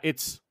yeah,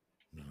 it's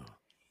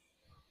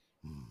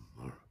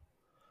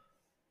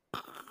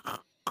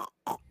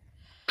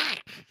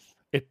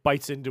it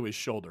bites into his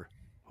shoulder.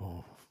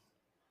 Oh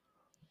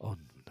no.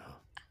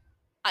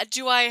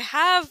 Do I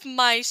have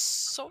my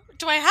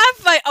Do I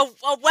have my a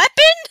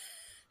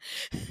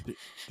weapon?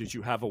 Did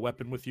you have a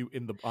weapon with you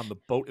on the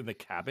boat in the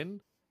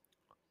cabin?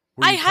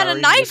 I had a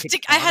knife.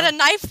 I had a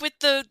knife with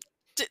the.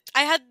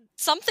 I had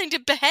something to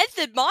behead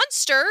the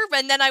monster,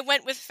 and then I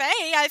went with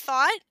Faye. I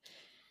thought.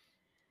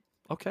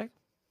 Okay.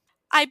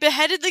 I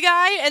beheaded the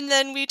guy, and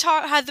then we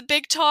had the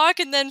big talk,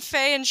 and then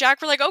Faye and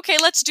Jack were like, "Okay,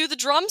 let's do the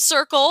drum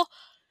circle."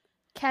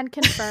 Can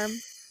confirm.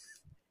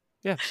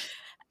 Yeah.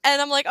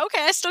 And I'm like,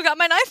 "Okay, I still got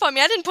my knife on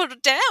me. I didn't put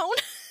it down."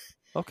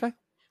 Okay.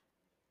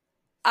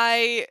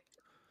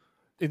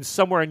 In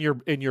somewhere in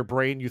your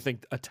brain, you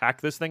think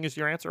attack this thing is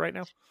your answer right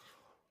now?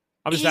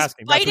 I'm just He's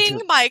asking. Biting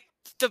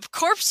the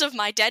corpse of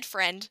my dead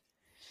friend.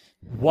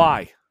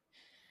 Why?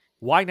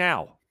 Why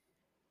now?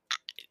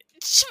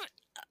 She's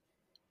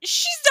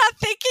not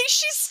thinking.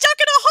 She's stuck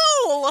in a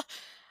hole.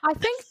 I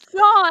think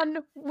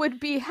John would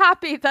be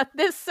happy that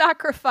this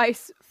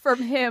sacrifice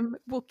from him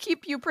will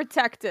keep you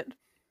protected.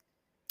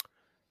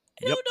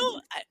 I don't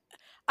know.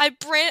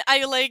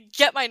 I like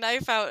get my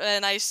knife out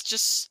and I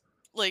just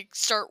like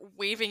start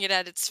waving it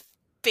at its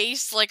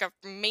face like a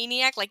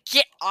maniac. Like,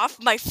 get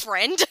off my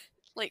friend.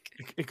 Like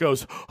it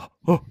goes.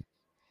 Oh.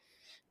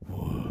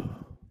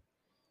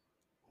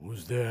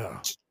 Who's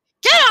there?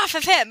 Get off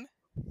of him!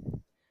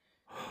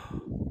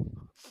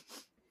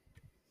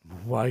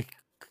 Why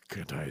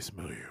can't I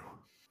smell you?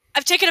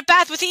 I've taken a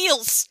bath with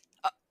eels.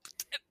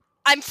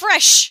 I'm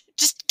fresh.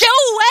 Just go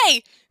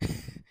away.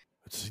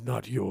 It's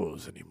not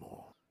yours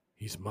anymore.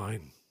 He's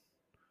mine.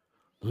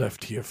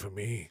 Left here for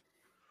me.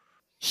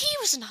 He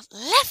was not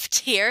left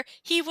here.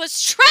 He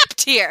was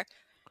trapped here.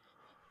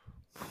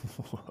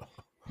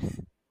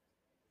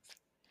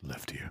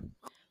 Left here.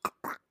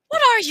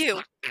 What are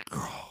you?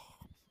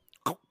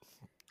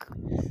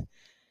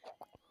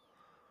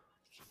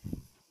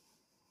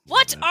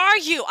 What are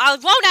you? I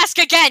won't ask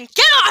again!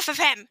 Get off of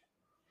him!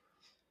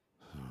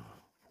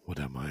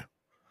 What am I?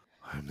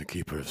 I'm the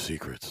keeper of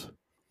secrets.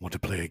 Want to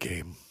play a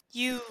game?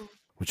 You...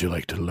 Would you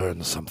like to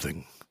learn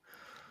something?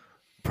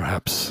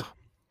 Perhaps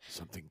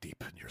something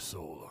deep in your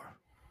soul or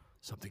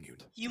something you...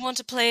 You want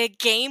to play a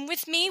game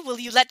with me? Will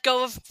you let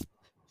go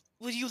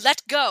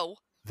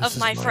of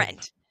my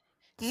friend?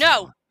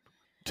 No!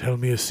 Tell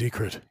me a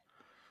secret,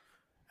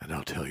 and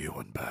I'll tell you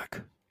one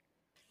back.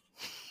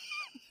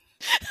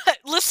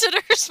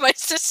 Listeners, my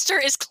sister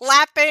is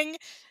clapping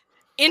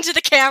into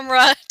the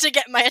camera to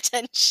get my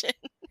attention.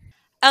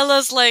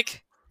 Ella's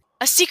like,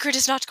 a secret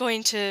is not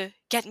going to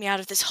get me out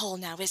of this hole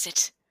now, is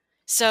it?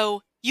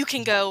 So you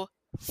can go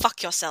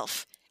fuck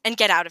yourself and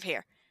get out of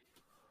here.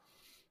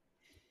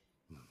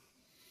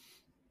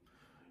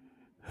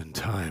 In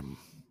time,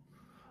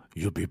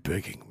 you'll be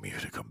begging me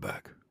to come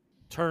back.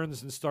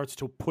 Turns and starts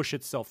to push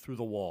itself through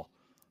the wall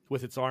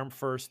with its arm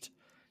first,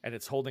 and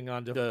it's holding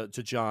on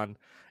to John,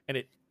 and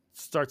it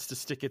starts to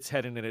stick its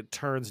head in, and it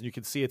turns, and you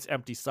can see its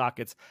empty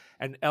sockets.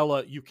 And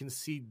Ella, you can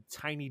see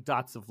tiny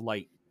dots of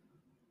light,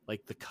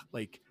 like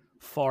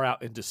far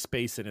out into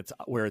space, and it's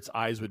where its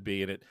eyes would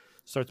be, and it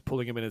starts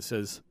pulling him in and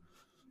says,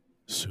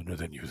 "Sooner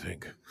than you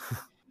think."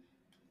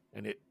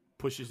 And it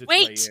pushes its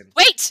way in.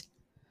 Wait!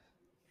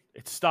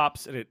 It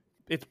stops, and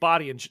its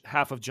body and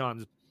half of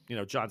John's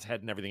head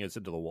and everything is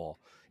into the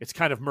wall. It's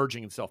kind of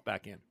merging itself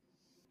back in.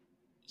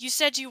 You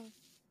said you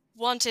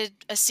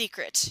wanted a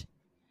secret.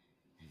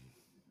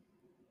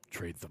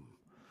 Trade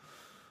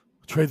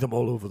them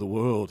all over the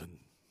world in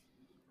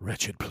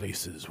wretched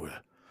places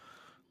where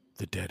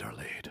the dead are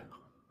laid.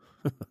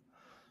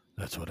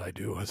 That's what I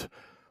do. That's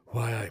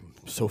why I'm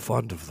so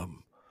fond of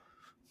them.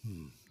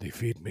 They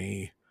feed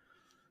me.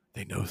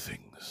 They know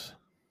things.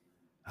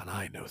 And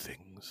I know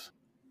things.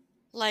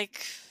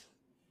 Like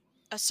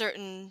a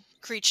certain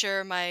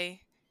creature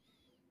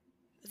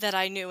that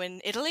I knew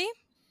in Italy?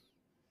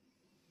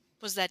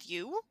 Was that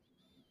you?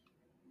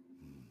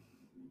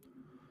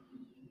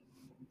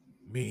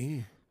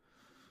 Me?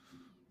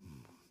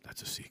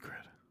 That's a secret.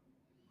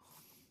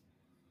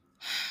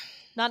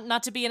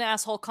 Not to be an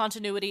asshole,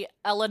 continuity,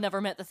 Ella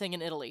never met the thing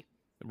in Italy.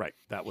 Right.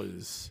 That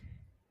was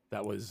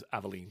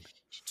Aveline.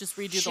 Just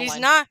redo the line. She's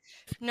not.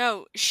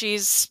 No,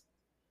 she's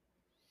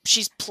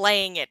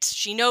playing it.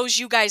 She knows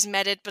you guys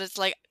met it, but it's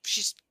like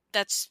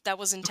that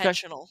was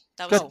intentional. Okay.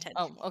 That was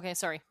intentional. Oh, okay,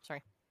 sorry.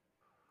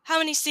 How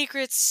many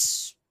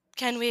secrets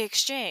can we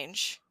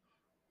exchange?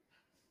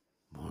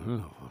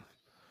 Well,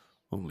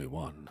 only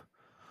one.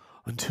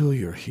 Until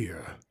you're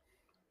here.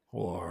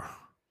 Or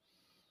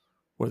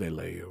where they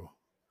lay you.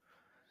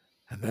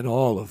 And then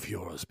all of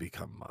yours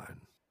become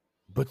mine.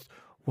 But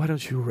why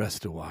don't you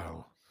rest a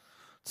while?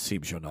 It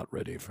seems you're not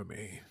ready for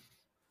me.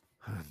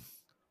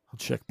 I'll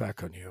check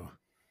back on you.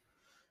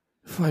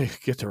 If I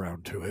get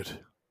around to it.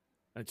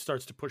 And it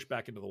starts to push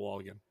back into the wall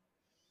again.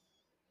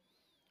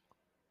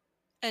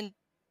 And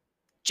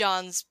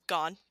John's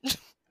gone.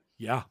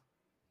 Yeah.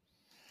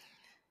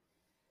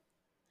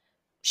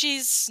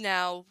 She's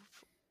now...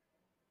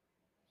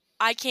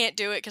 I can't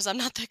do it because I'm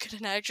not that good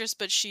an actress,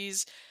 but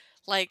she's,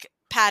 like,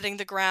 patting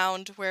the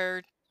ground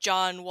where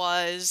John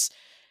was,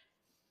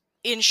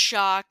 in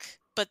shock,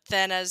 but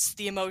then as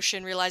the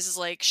emotion realizes,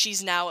 like,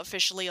 she's now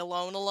officially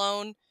alone.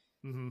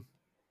 Mm-hmm.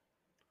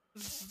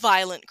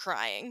 Violent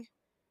crying.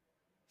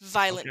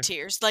 Violent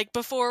tears. Like,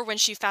 before, when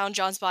she found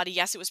John's body,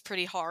 yes, it was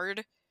pretty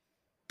hard,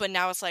 but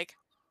now it's like,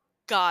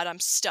 God, I'm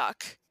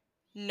stuck.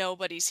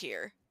 Nobody's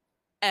here.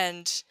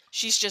 And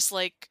she's just,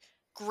 like,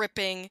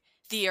 gripping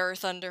the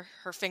earth under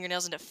her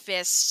fingernails into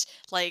fists,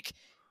 like,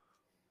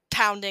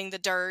 pounding the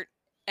dirt,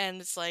 and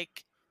it's,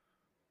 like,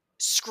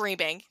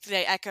 screaming.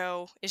 The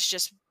echo is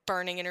just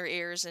burning in her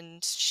ears,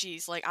 and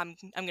she's like, I'm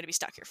gonna be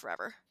stuck here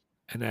forever.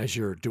 And as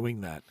you're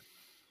doing that,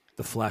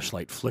 the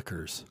flashlight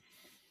flickers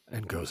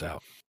and goes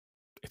out.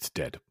 It's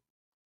dead.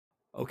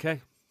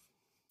 Okay.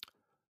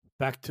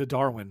 Back to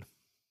Darwin.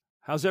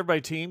 How's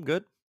everybody, team?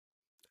 Good?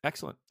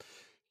 Excellent.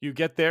 You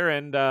get there,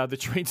 and the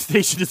train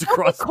station is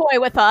across. Don't be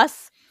coy with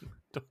us.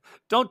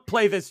 Don't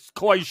play this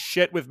coy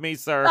shit with me,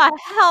 sir. What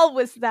the hell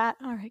was that?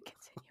 All right,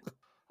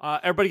 continue.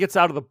 Everybody gets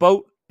out of the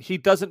boat. He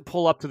doesn't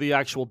pull up to the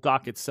actual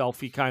dock itself.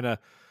 He kind of,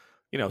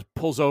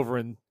 pulls over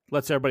and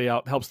lets everybody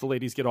out, helps the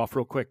ladies get off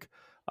real quick,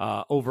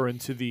 over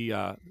into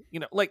the,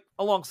 like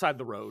alongside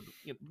the road,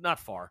 not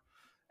far.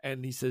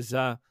 And he says,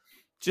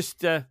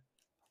 just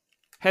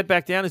head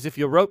back down as if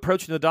you're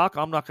approaching the dock.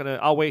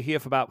 I'll wait here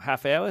for about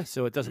half hour,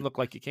 so it doesn't look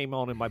like you came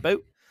on in my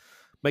boat.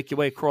 Make your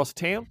way across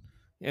town.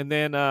 And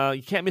then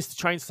you can't miss the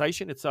train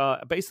station. It's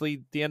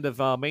basically the end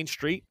of Main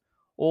Street,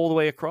 all the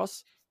way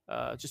across.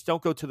 Just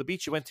don't go to the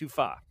beach. You went too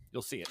far.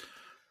 You'll see it.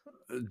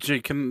 Jay,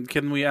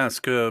 can we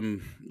ask?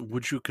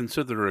 Would you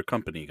consider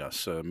accompanying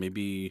us?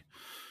 Maybe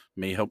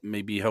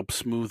help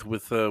smooth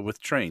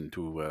with train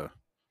to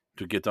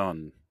get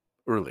on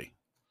early.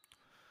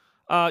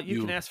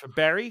 You can ask for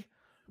Barry,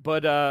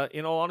 but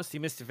in all honesty,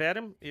 Mr.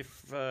 Vadim,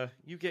 if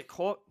you get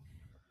caught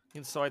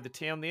inside the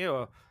town there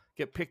or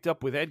get picked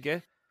up with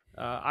Edgar.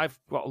 I've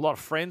got a lot of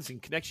friends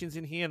and connections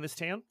in here in this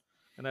town,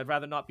 and I'd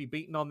rather not be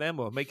beating on them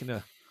or making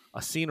a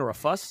scene or a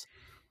fuss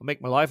or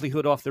make my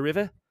livelihood off the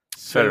river.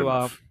 Fair So,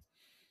 enough.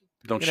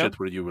 Don't you know, shit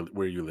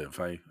where you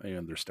live. I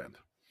understand.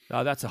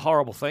 that's a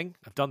horrible thing.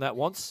 I've done that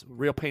once.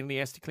 Real pain in the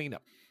ass to clean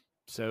up.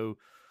 So,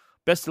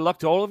 best of luck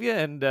to all of you,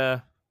 and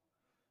don't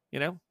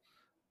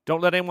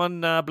let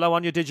anyone blow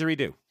on your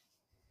didgeridoo.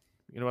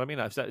 You know what I mean?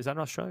 Is that an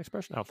Australian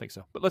expression? I don't think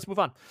so. But let's move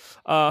on.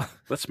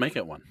 Let's make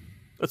it one.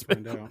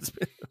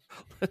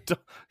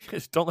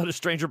 Don't let a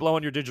stranger blow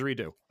on your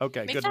didgeridoo.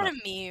 Okay, Make good that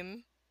enough. a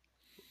meme.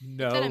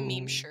 No. Make that a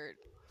meme shirt.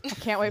 I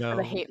can't wait for No.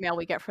 the hate mail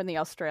we get from the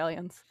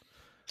Australians.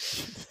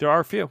 There are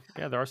a few.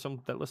 Yeah, there are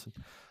some that listen.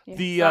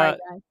 Yeah,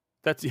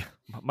 sorry, guys.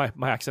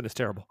 My accent is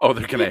terrible. Oh,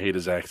 they're gonna hate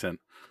his accent.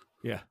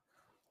 Yeah.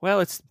 Well,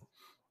 it's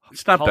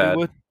not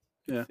Hollywood.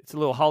 bad. Yeah, it's a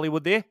little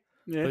Hollywood there.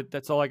 Yeah. But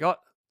that's all I got.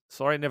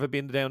 Sorry, never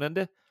been to Down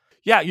Under.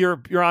 Yeah,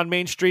 you're on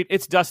Main Street.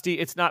 It's dusty.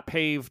 It's not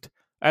paved.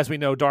 As we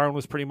know, Darwin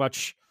was pretty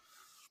much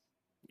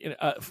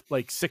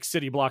like 6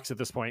 city blocks at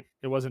this point.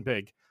 It wasn't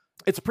big.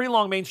 It's a pretty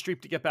long Main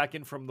Street to get back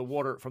in from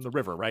the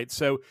river, right?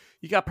 So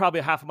you got probably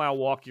a half a mile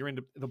walk. You're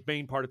into the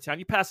main part of town.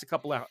 You pass a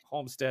couple of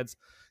homesteads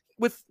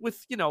with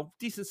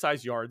decent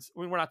sized yards.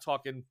 I mean, we're not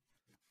talking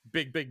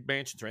big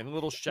mansions or anything.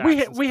 Little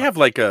shacks. We have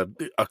like a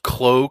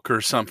cloak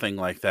or something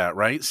like that,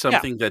 right?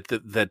 Something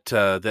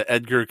that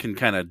Edgar can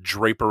kind of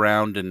drape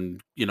around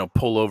and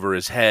pull over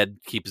his head,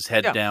 keep his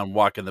head down,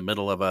 walk in the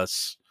middle of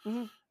us,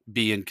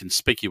 be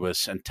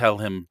inconspicuous, and tell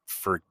him,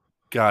 for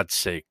God's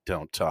sake,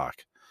 don't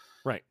talk.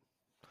 Right.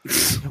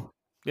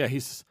 Yeah,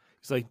 he's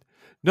like,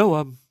 no,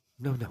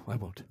 I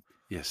won't.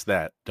 Yes,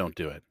 that. Don't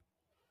do it.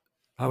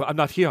 I'm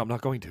not here. I'm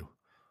not going to.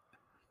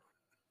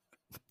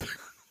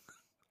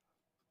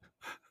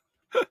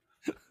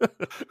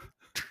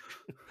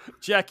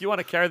 Jack, you want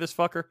to carry this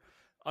fucker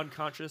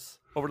unconscious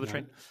over to the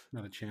train?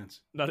 Not a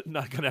chance. Not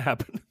going to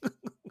happen.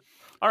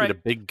 All right. Need a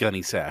big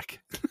gunny sack.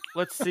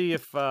 Let's see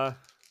if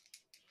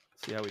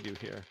see how we do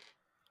here.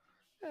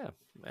 Yeah,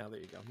 well, there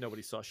you go.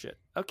 Nobody saw shit.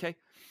 Okay.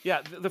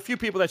 Yeah, the few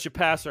people that you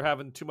pass are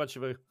having too much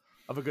of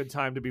a good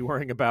time to be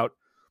worrying about,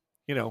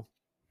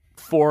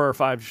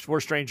 4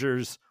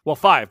 strangers. Well,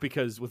 5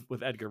 because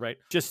with Edgar, right?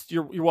 Just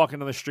you're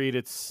walking on the street.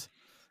 It's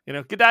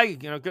good day.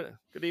 Good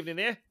evening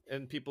there,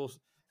 and people.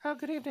 Oh,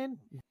 good evening.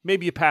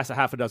 Maybe you pass a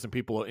half a dozen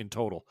people in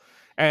total,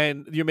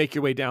 and you make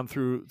your way down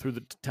through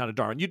the town of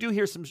Darwin. You do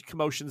hear some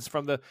commotions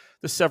from the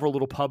several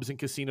little pubs and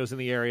casinos in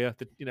the area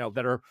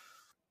that are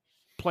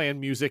playing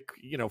music,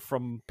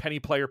 from penny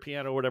player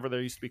piano or whatever they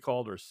used to be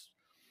called, or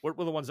what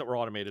were the ones that were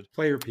automated?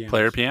 Player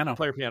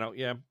piano.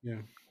 Yeah.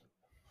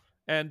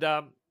 And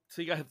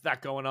so you got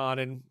that going on,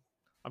 and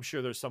I'm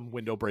sure there's some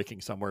window breaking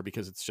somewhere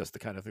because it's just the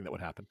kind of thing that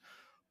would happen.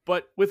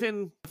 But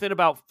within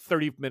about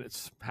 30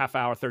 minutes, half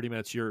hour, 30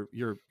 minutes, you're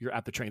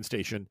at the train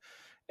station,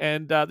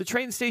 and the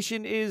train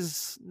station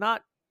is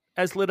not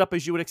as lit up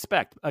as you would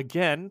expect.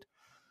 Again,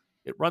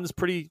 it runs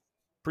pretty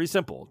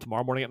simple.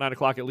 Tomorrow morning at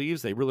 9:00 it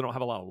leaves. They really don't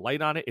have a lot of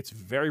light on it. It's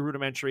very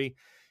rudimentary.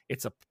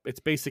 It's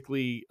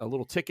basically a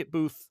little ticket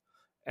booth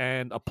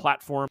and a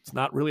platform. It's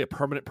not really a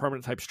permanent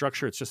type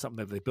structure. It's just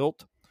something that they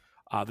built.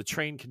 The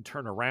train can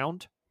turn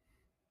around.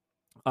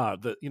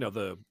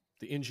 The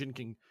engine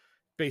can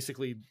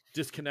basically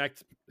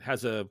disconnect,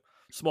 has a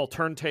small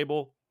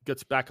turntable,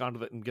 gets back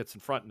onto it and gets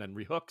in front and then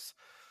rehooks.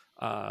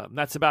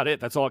 That's about it.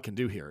 That's all it can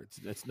do here.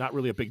 It's not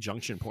really a big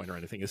junction point or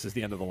anything. This is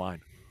the end of the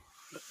line.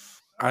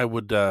 I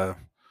would go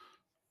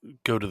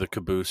to the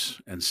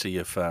caboose and see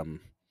if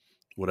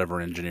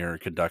whatever engineer or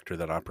conductor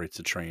that operates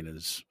the train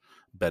is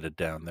bedded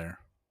down there.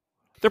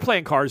 They're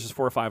playing cards. There's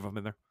 4 or 5 of them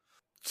in there.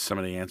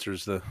 Somebody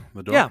answers the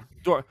door. Yeah,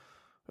 door.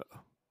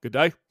 Good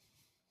day.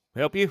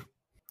 Help you?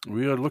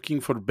 We are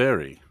looking for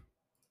Barry.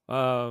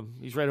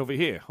 He's right over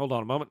here. Hold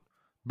on a moment.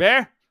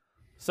 Bear?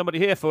 Somebody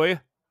here for you.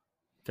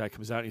 Guy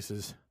comes out and he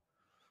says,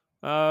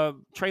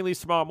 train leaves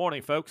tomorrow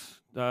morning,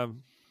 folks.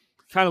 Kind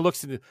of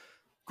looks and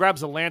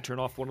grabs a lantern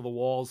off one of the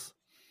walls,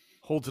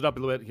 holds it up a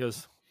little bit. He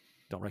goes,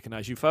 don't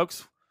recognize you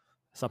folks.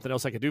 Something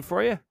else I could do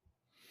for you?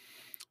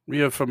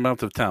 We are from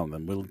out of town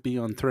and we'll be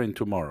on train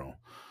tomorrow.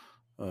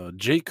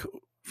 Jake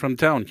from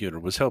town here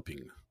was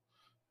helping.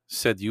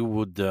 Said you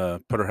would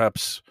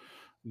perhaps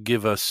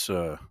give us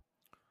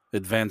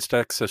advanced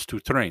access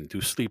to train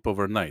to sleep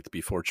overnight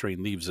before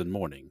train leaves in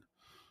morning.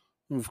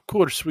 Of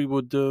course, we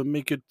would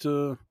make it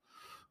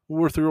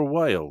worth your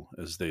while,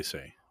 as they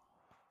say.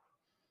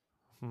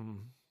 Well,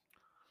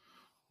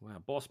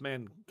 boss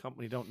man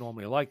company don't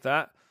normally like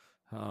that,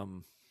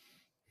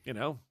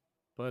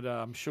 but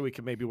I'm sure we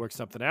can maybe work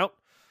something out.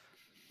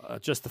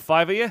 Just the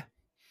 5 of you?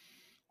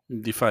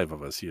 The 5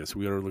 of us, yes.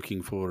 We are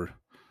looking for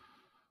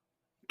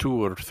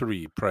 2 or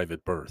 3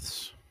 private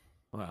berths.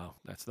 Well,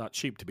 that's not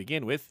cheap to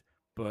begin with,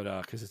 but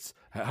because it's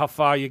how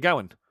far are you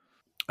going?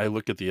 I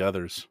look at the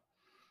others.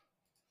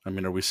 I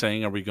mean, are we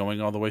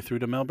going all the way through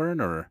to Melbourne,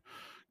 or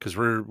because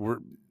we're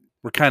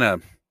kind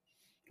of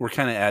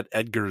at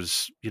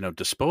Edgar's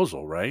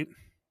disposal, right?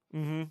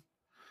 Mm-hmm.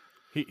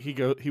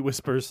 He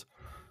whispers,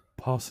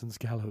 Parsons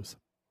Gallows.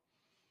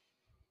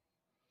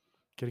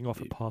 Getting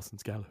off at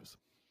Parsons Gallows.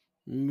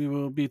 We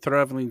will be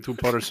traveling to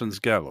Parsons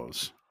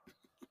Gallows.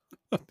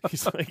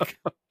 He's like,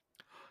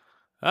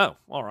 oh,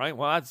 all right.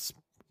 Well, it's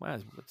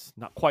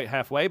not quite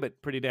halfway,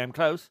 but pretty damn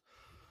close.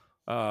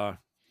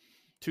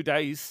 2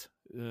 days,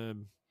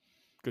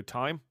 good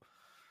time.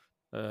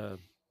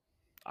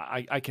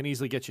 I can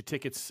easily get you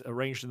tickets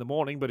arranged in the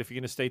morning, but if you're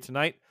going to stay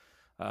tonight,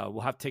 we'll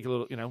have to take a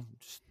little,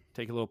 just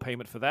take a little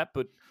payment for that.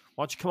 But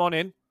why don't you come on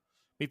in,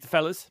 meet the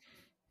fellas?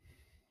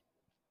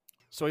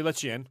 So he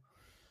lets you in,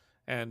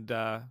 and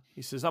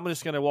he says, I'm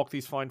just going to walk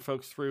these fine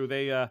folks through.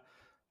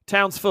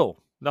 Town's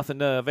full.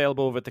 Nothing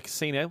available over at the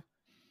casino.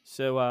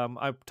 So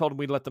I told them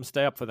we'd let them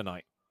stay up for the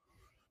night.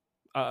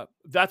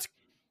 That's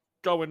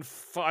going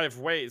 5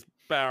 ways,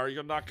 Barry.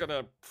 You're not going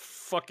to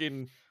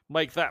fucking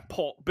make that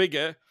pot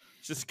bigger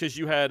just because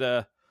you had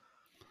a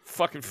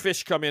fucking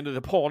fish come into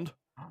the pond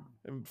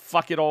and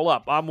fuck it all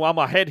up. I'm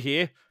ahead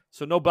here,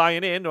 so no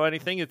buying in or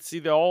anything. It's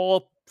either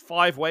all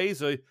 5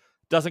 ways or it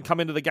doesn't come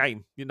into the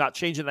game. You're not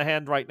changing the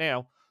hand right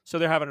now. So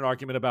they're having an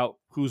argument about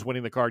who's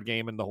winning the card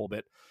game and the whole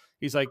bit.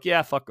 He's like,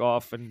 yeah, fuck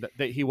off, and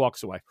he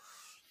walks away.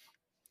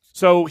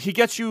 So he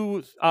gets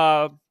you,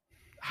 how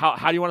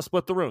do you want to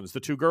split the rooms? The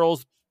 2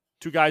 girls,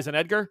 2 guys, and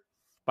Edgar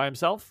by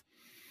himself?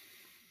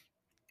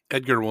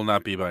 Edgar will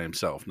not be by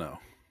himself, no.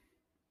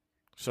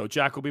 So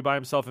Jack will be by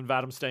himself and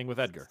Vadim staying with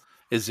Edgar.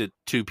 Is it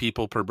 2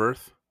 people per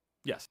berth?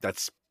 Yes.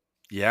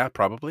 Yeah,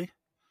 probably.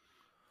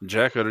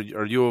 Jack, are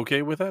you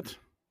okay with that?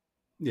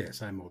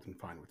 Yes, I'm more than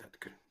fine with that.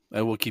 Good.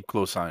 I will keep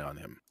close eye on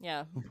him.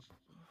 Yeah.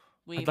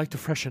 I'd like to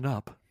freshen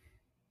up.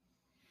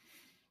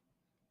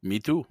 Me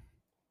too.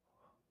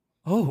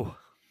 Oh.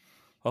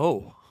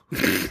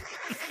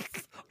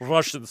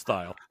 Russian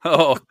style.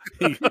 Oh.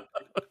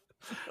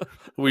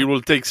 We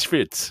will take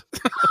Schwitz.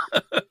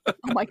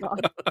 Oh my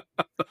god.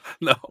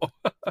 No.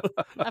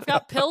 I've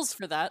got pills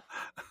for that.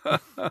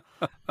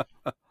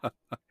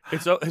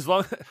 It's as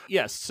long.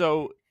 Yes.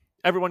 So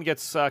everyone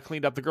gets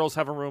cleaned up. The girls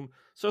have a room.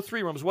 So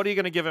 3 rooms. What are you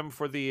going to give him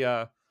for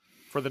the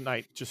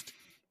night? Just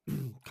a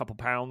couple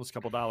pounds, a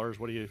couple dollars.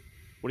 What are you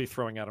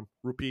throwing at him?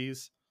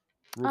 Rupees.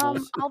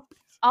 Rubles?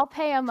 I'll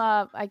pay him.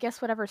 I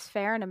guess whatever's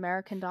fair in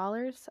American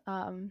dollars.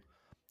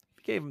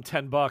 Gave him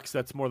 $10.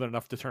 That's more than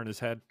enough to turn his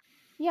head.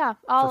 Yeah,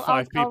 For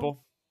 5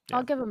 people.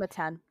 I'll give him a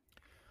 10.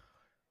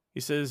 He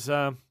says,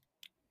 all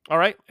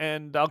right,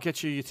 and I'll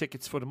get you your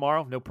tickets for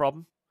tomorrow. No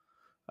problem.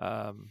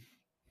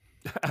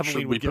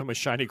 Aveline would give him a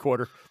shiny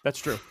quarter. That's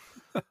true.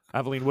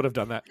 Aveline would have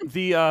done that.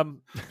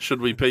 Should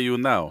we pay you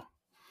now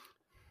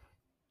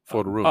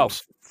for the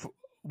rooms?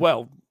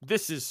 Well,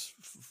 this is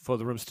for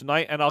the rooms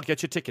tonight, and I'll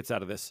get you tickets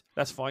out of this.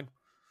 That's fine.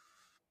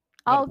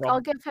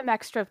 I'll give him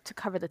extra to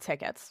cover the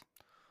tickets.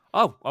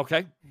 Oh,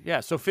 okay. Yeah,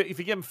 so if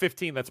you give him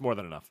 15, that's more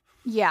than enough.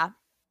 Yeah,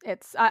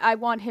 I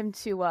want him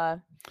to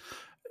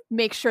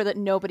make sure that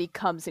nobody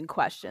comes and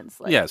questions.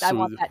 Like, Yes, I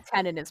want that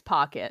 10 in his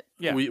pocket.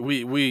 Yeah.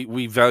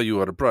 We value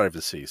our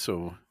privacy,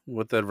 so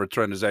whatever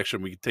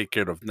transaction we take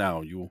care of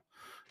now, you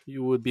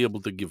would be able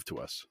to give to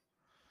us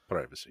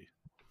privacy.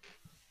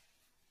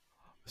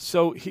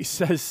 So he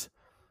says,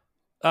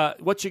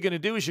 what you're going to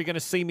do is you're going to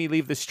see me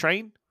leave this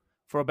train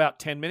for about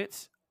 10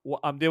 minutes.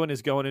 What I'm doing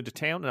is going into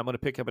town, and I'm going to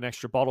pick up an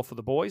extra bottle for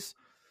the boys,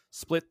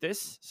 split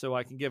this so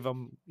I can give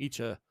them each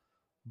a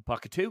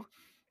buck or 2.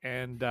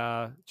 And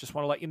just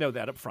want to let you know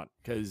that up front,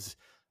 because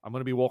I'm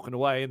going to be walking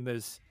away,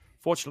 and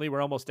fortunately,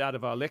 we're almost out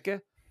of our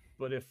liquor.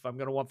 But if I'm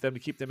going to want them to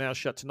keep their mouths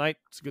shut tonight,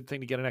 it's a good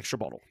thing to get an extra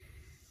bottle.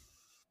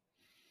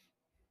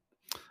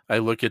 I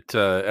look at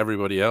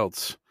everybody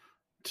else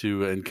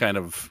and kind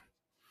of,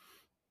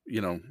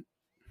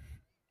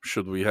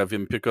 should we have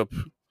him pick up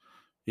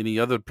any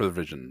other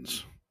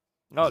provisions?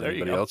 Oh, Does there you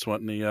anybody go. else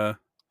want any?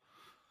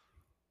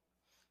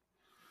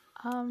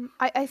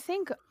 I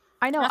think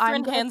I know.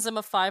 Catherine hands him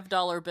a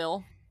 $5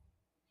 bill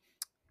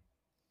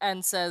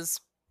and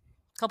says,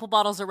 "A couple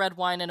bottles of red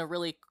wine and a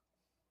really,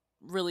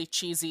 really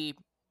cheesy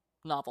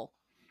novel,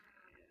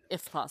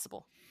 if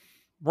possible."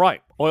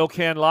 Right. Oil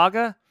can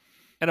lager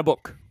and a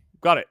book.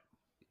 Got it.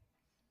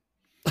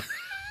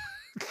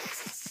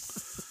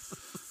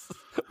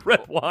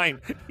 Red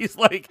wine. He's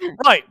like,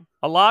 right,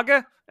 a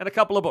lager and a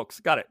couple of books.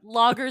 Got it.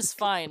 Lager's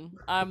fine.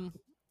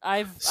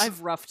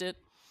 I've roughed it.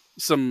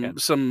 Some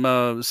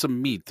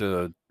meat,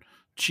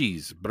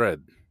 cheese,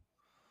 bread.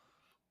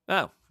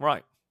 Oh,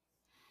 right.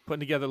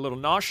 Putting together a little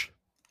nosh.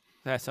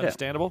 That's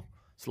understandable.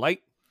 It's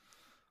light.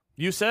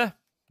 You, sir?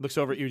 Looks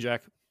over at you,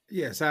 Jack.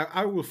 Yes,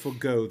 I will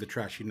forego the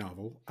trashy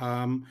novel.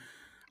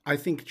 I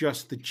think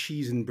just the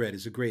cheese and bread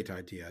is a great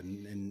idea,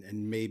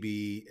 and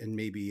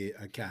maybe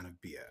a can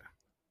of beer.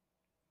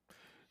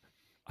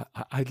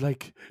 I'd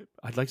like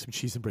some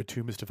cheese and bread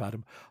too, Mr.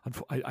 Vadim.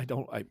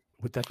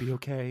 Would that be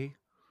okay?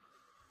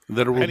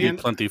 There will be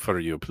plenty for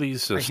you.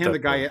 Please. I hand the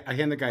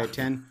guy a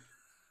 10.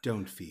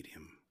 Don't feed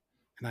him.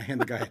 And I hand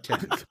the guy a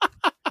 10.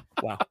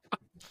 Wow.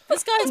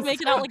 This guy's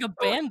making out like a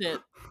bandit.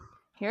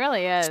 He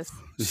really is.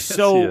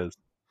 So,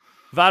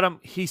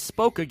 Vadim, he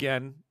spoke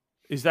again.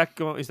 Is that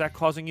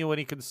causing you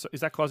any concern?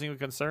 Is that causing you a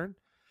concern?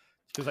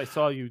 Because I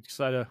saw you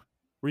decided.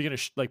 Were you going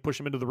to push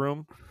him into the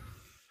room?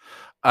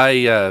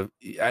 I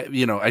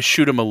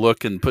shoot him a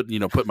look and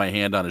put my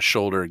hand on his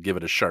shoulder and give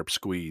it a sharp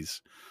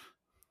squeeze.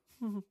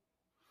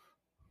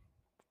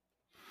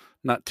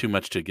 Not too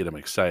much to get him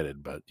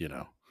excited, but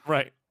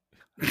Right.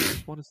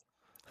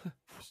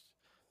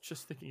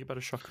 Just thinking about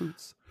a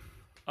charcutes.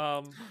 You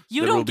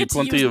There will don't be get to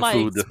plenty use of my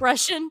food.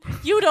 expression.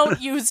 You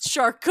don't use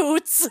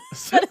charcutes.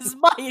 That is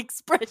my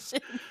expression.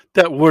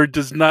 That word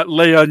does not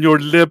lay on your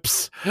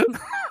lips.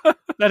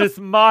 That is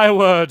my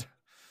word.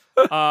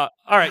 All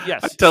right,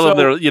 yes. I tell him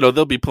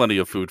there'll be plenty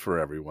of food for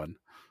everyone.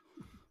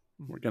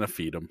 We're gonna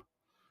feed him.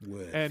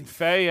 And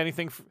Faye,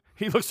 anything?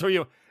 He looks for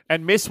you.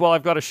 And Miss, while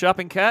I've got a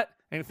shopping cart,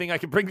 anything I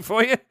can bring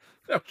for you?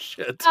 Oh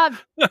shit!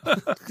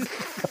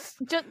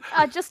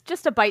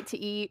 Just a bite to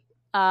eat.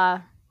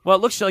 Well,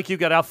 it looks like you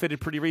got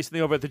outfitted pretty recently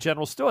over at the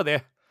general store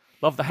there.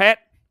 Love the hat.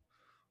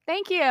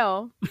 Thank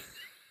you.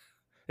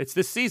 It's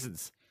this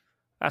season's.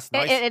 That's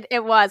nice.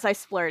 It was. I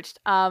splurged.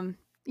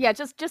 Yeah,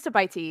 just a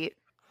bite to eat.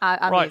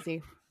 I'm Right.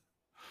 easy.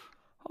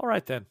 All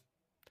right then.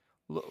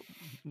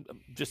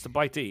 Just a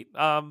bite to eat.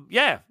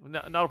 Yeah,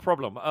 not a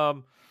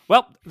problem.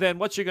 Well, then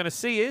what you're going to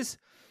see is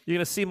you're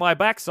going to see my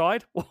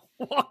backside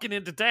walking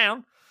into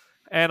town,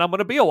 and I'm going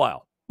to be a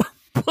while.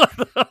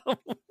 But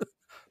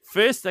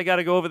first, I got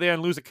to go over there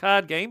and lose a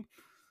card game.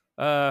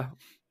 But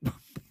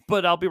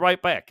I'll be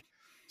right back.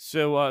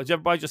 So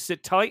everybody just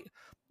sit tight.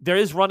 There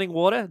is running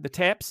water, the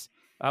taps.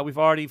 We've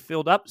already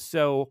filled up,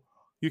 so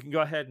you can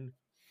go ahead and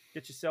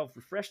get yourself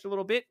refreshed a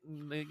little bit.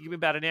 And give me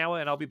about an hour,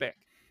 and I'll be back.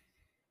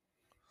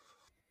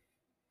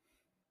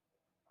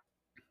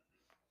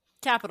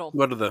 Capital.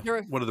 What do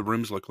the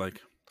rooms look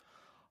like?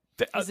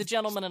 He's a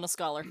gentleman and a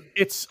scholar.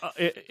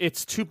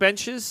 It's two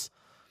bench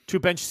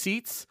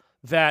seats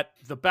that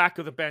the back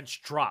of the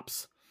bench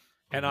drops,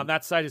 and on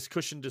that side is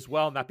cushioned as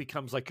well, and that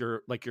becomes like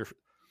your.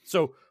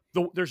 So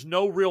there's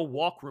no real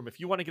walk room. If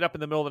you want to get up in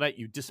the middle of the night,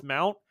 you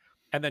dismount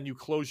and then you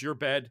close your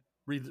bed,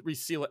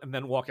 reseal it, and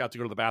then walk out to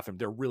go to the bathroom.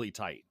 They're really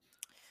tight.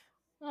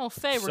 Oh,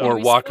 Faye, Or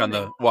walk on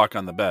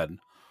the bed.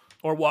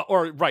 Or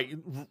right,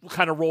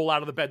 kind of roll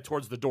out of the bed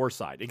towards the door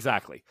side.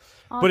 Exactly.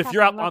 Oh, But if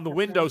you're out Catherine, on the love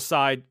window this.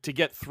 side, to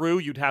get through,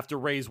 you'd have to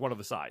raise one of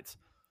the sides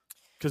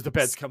because the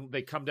beds come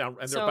down,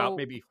 and they're about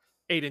maybe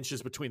 8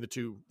 inches between the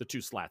two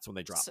slats when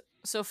they drop.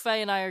 So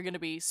Faye and I are going to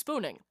be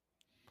spooning.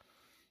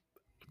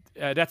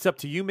 That's up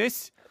to you,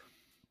 miss.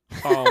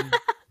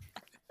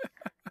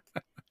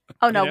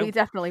 Oh no, you know? we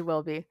definitely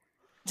will be.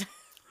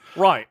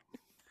 Right.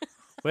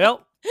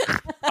 Well,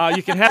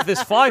 you can have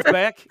this 5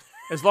 back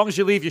as long as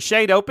you leave your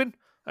shade open.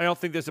 I don't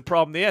think there's a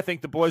problem there. I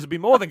think the boys would be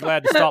more than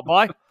glad to stop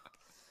by.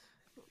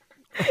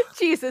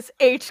 Jesus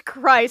H.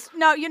 Christ.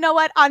 No, you know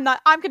what? I'm not.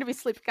 I'm going to be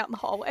sleeping out in the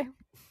hallway.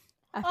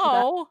 After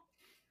Oh,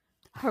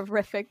 that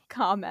horrific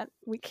comment.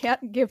 We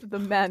can't give the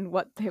men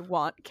what they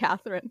want,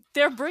 Catherine.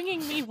 they're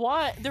bringing me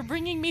what? They're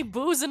bringing me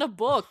booze and a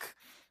book.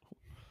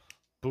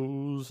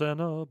 Booze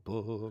and a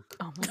book.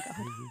 Oh my god.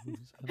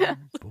 Booze and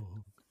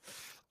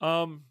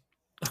a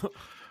book.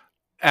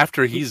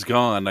 After he's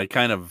gone, I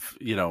kind of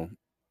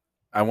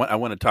I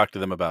want to talk to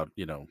them about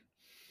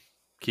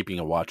keeping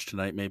a watch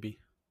tonight, maybe.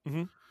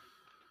 Mm-hmm.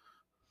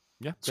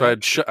 Yeah. So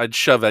I'd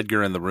shove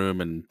Edgar in the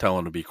room and tell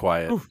him to be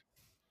quiet. Oof.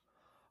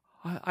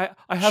 I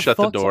have Shut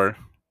the thoughts door.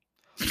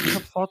 I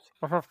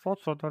have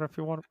thoughts on that if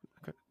you want.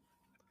 Okay.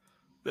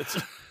 That's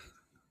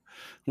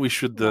We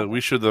should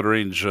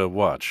arrange a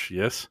watch.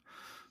 Yes.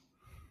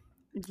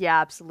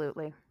 Yeah,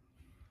 absolutely.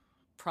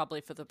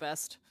 Probably for the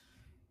best.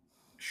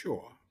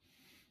 Sure.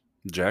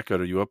 Jack,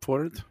 are you up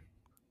for it?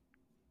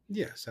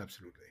 Yes,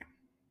 absolutely.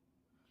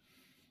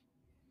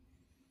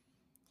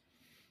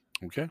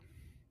 Okay.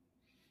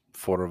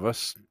 4 of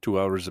us, 2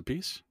 hours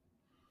apiece.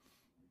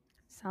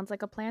 Sounds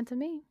like a plan to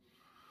me.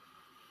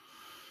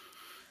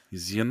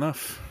 Easy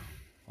enough.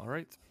 all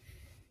right.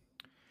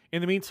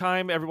 In the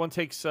meantime, everyone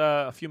takes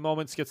a few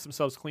moments, gets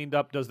themselves cleaned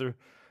up, does their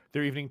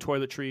evening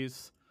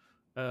toiletries,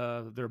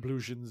 their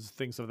ablutions,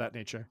 things of that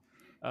nature.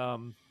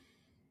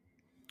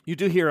 You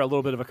do hear a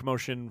little bit of a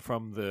commotion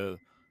from the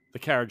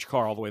carriage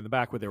car all the way in the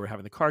back where they were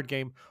having the card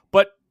game.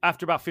 But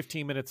after about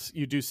 15 minutes,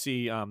 you do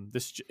see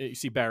you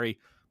see Barry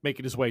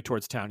making his way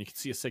towards town. You can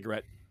see a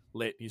cigarette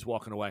lit. He's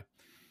walking away.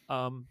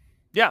 About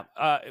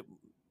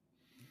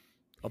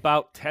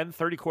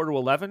 10:30, quarter to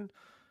 11,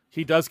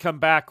 he does come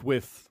back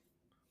with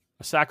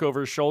a sack over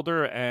his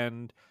shoulder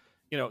and,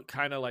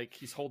 kind of like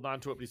he's holding on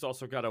to it, but he's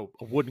also got a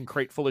wooden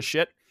crate full of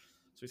shit.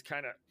 So he's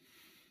kind of,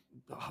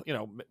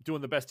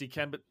 doing the best he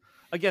can. But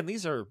again,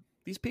 these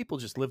people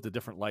just lived a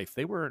different life.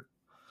 They weren't,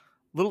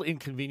 little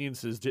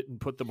inconveniences didn't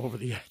put them over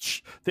the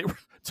edge. They were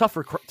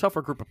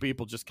tougher group of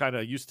people, just kind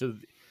of used to,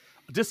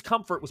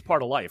 discomfort was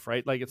part of life,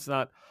 right? Like it's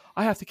not,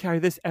 I have to carry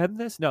this and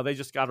this. No, they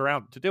just got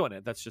around to doing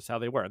it. That's just how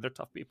they were. And they're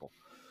tough people.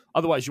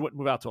 Otherwise, you wouldn't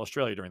move out to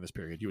Australia during this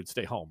period. You would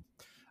stay home.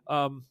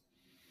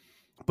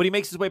 But he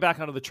makes his way back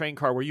onto the train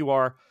car where you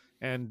are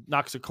and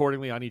knocks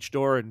accordingly on each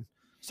door and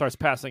starts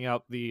passing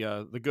out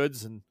the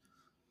goods and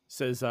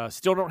says,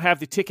 still don't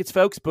have the tickets,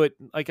 folks, but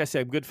like I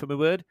said, I'm good for my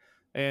word.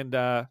 And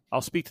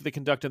I'll speak to the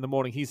conductor in the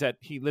morning. He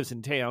lives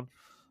in town.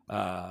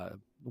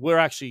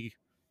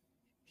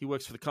 He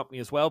works for the company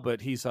as well,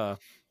 but he's our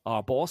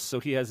boss,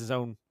 so he has his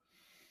own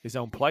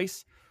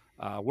place.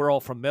 We're all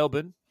from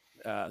Melbourne,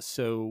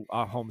 so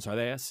our homes are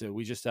there. So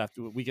we just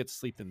we get to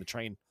sleep in the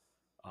train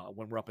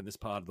when we're up in this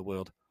part of the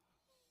world.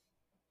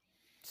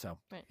 So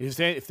Right.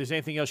 if there's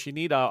anything else you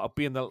need, I'll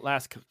be in the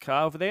last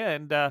car over there,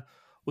 and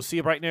we'll see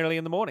you bright and early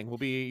in the morning. We'll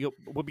be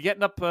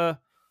getting up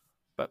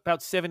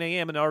about 7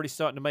 a.m. and already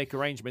starting to make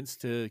arrangements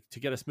to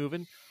get us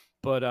moving.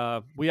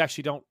 But we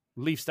actually don't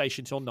leave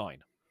station till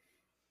 9.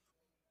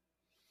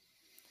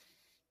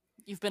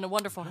 You've been a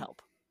wonderful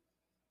help.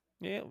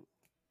 Yeah.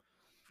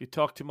 If you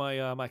talk to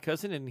my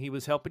cousin and he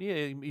was helping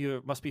you,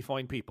 you must be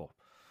fine people.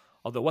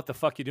 Although what the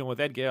fuck you're doing with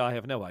Edgar, I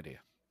have no idea.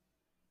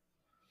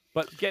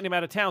 But getting him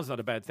out of town's not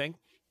a bad thing.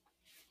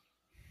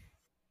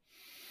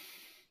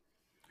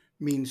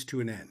 Means to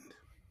an end.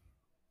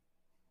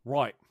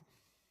 Right.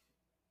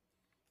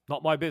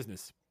 Not my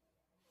business.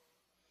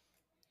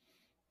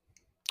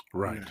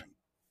 Right.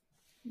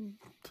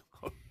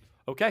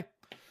 Okay.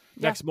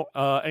 Yeah. Next,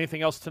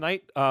 anything else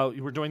tonight?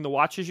 You were doing the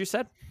watches, you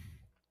said?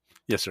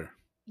 Yes, sir.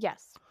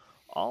 Yes.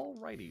 All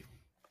righty.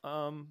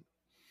 Night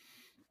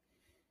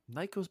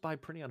goes by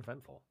pretty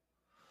uneventful.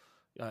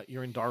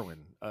 You're in Darwin.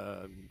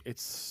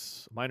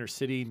 It's a minor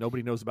city.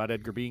 Nobody knows about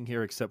Edgar being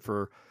here except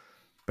for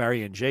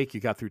Barry and Jake.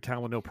 You got through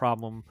town with no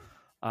problem.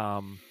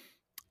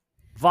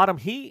 Vadam,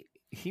 he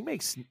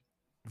makes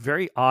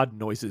very odd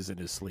noises in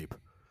his sleep.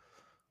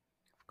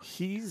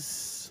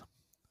 He's...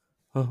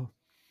 Oh.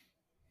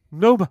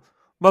 No,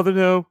 mother,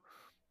 no.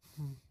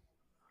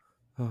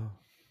 Oh.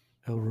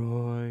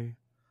 Elroy.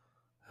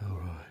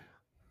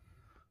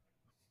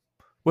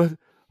 What?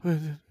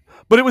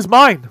 But it was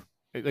mine.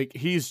 Like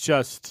he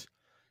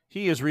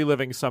is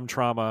reliving some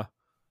trauma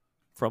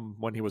from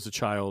when he was a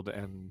child,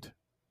 and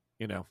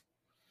it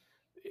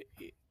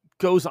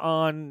goes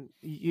on.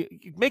 You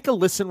make a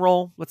listen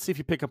roll. Let's see if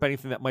you pick up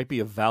anything that might be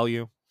of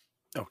value.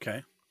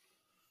 Okay.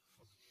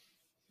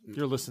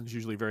 Your listen's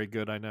usually very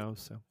good, I know.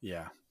 So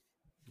Yeah.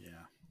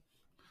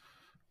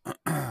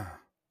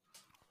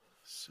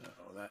 So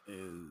that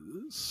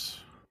is...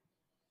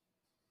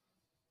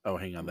 Oh,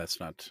 hang on. That's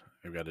not...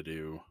 I've got to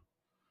do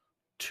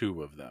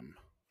 2 of them.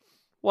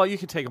 well, you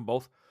can take them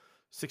both.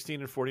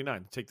 16 and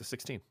 49. Take the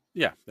 16.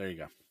 Yeah, there you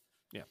go.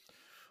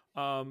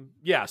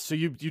 Yeah, so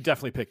you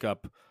definitely pick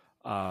up.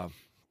 Whoa,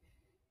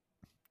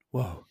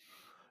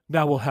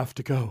 now we'll have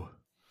to go.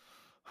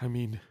 I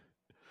mean,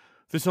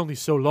 there's only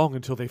so long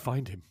until they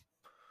find him.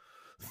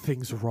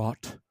 Things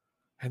rot,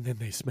 and then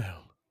they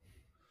smell.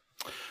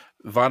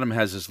 Vadam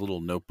has his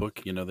little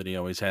notebook, that he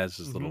always has,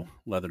 his little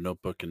leather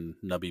notebook and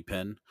nubby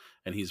pen,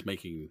 and he's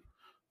making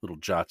little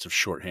jots of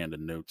shorthand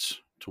and notes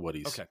to what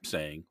he's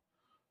saying.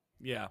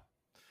 Yeah,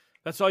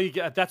 that's all you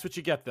get. That's what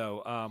you get,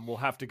 though. We'll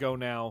have to go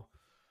now.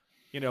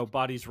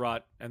 Bodies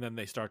rot, and then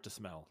they start to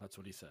smell. That's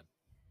what he said.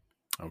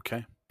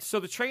 Okay. So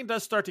the train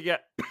does start to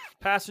get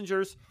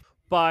passengers.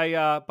 By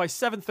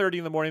 7:30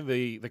 in the morning,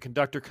 the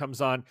conductor comes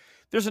on.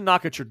 There's a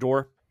knock at your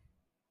door,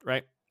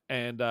 right?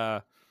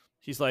 And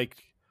he's like,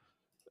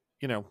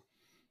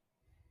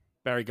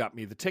 Barry got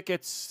me the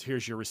tickets.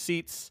 Here's your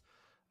receipts.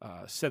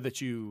 Said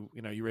that you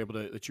were able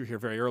to, that you're here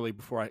very early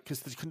because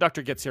the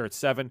conductor gets here at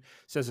 7.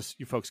 Says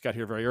you folks got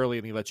here very early,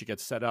 and he lets you get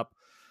set up.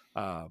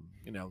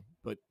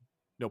 But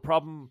no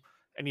problem.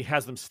 And he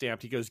has them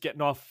stamped. He goes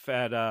getting off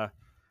at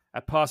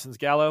Parsons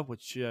Gallo,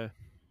 which it's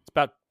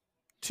about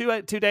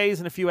 2 days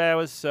and a few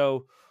hours.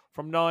 So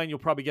from 9, you'll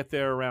probably get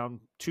there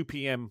around 2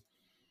 p.m.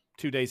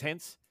 2 days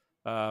hence.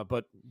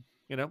 But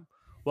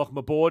welcome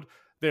aboard.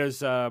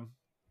 There's on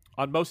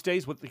most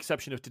days, with the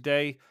exception of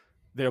today,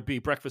 there'll be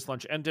breakfast,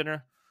 lunch, and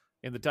dinner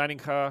in the dining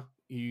car.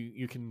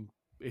 You can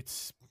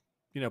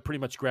pretty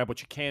much grab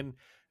what you can.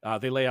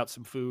 They lay out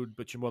some food,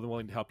 but you're more than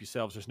willing to help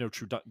yourselves. There's no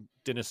true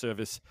dinner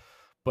service,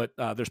 but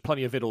there's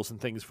plenty of victuals and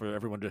things for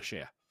everyone to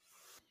share.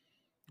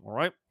 All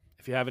right.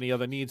 If you have any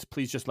other needs,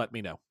 please just let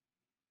me know.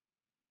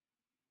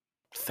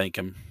 Thank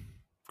him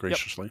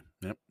graciously.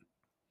 Yep.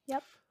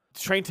 The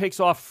train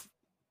takes off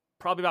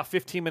probably about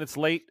 15 minutes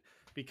late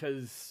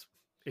because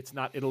it's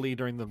not Italy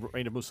during the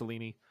reign of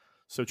Mussolini,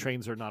 so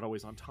trains are not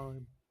always on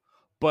time.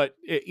 But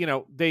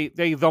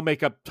they'll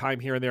make up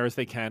time here and there as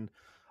they can.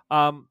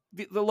 The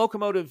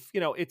locomotive,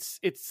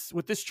 it's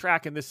with this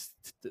track and this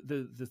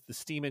the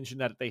steam engine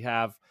that they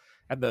have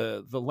and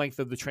the length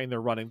of the train they're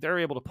running, they're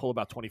able to pull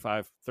about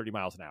 25, 30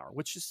 miles an hour,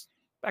 which is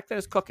back then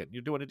is cooking.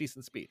 You're doing a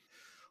decent speed.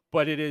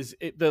 But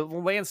the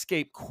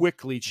landscape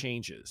quickly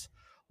changes.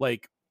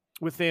 Like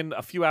within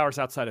a few hours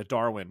outside of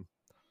Darwin,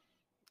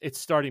 it's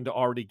starting to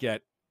already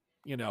get,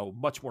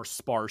 much more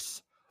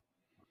sparse.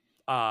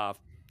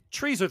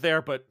 Trees are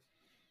there, but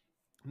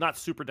not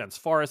super dense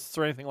forests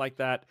or anything like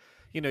that.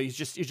 You're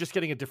just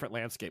getting a different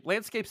landscape.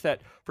 Landscapes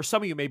that for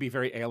some of you may be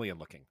very alien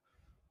looking,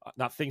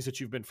 not things that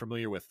you've been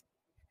familiar with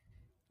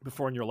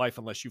before in your life,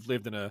 unless you've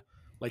lived in a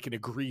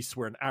Greece,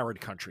 where an arid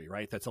country,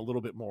 right? That's a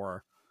little bit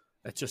more.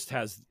 That just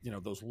has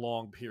those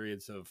long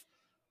periods of.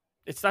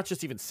 It's not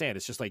just even sand;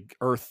 it's just like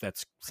earth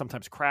that's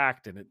sometimes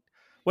cracked, and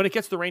when it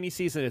gets the rainy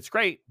season, it's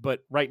great.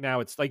 But right now,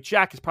 it's like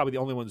Jack is probably the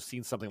only one who's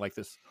seen something like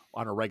this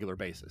on a regular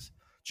basis.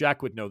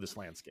 Jack would know this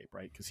landscape,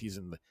 right? Because he's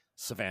in the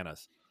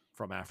savannas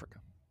from Africa.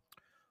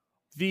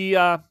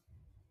 The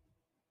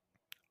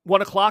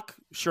 1 o'clock,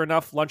 sure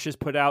enough, lunch is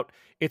put out.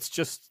 It's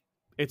just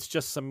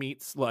some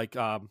meats, like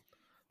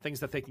things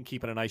that they can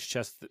keep in an ice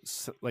chest,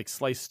 like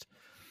sliced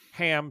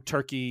ham,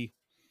 turkey,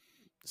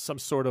 some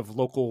sort of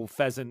local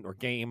pheasant or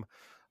game.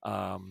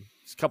 A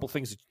couple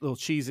things, little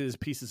cheeses,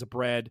 pieces of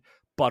bread,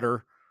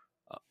 butter.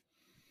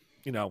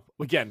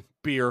 Again,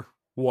 beer,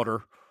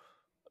 water.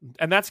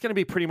 And that's going to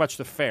be pretty much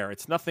the fare.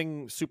 It's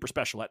nothing super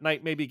special. At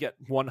night, maybe get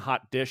one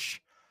hot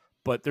dish,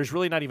 but there's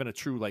really not even a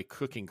true like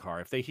cooking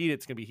car. If they heat it,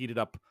 it's going to be heated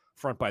up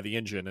front by the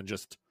engine and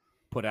just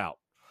put out.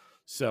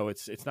 So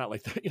it's not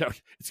like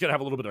it's going to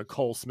have a little bit of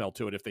coal smell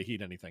to it if they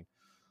heat anything.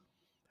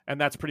 And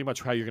that's pretty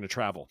much how you're going to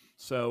travel.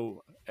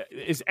 So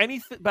is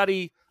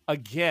anybody,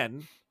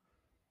 again,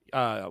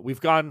 we've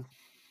gone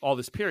all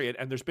this period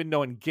and there's been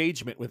no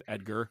engagement with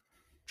Edgar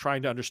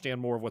trying to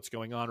understand more of what's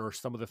going on or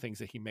some of the things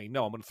that he may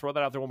know. I'm going to throw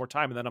that out there one more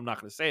time and then I'm not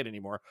going to say it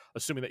anymore,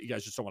 assuming that you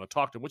guys just don't want to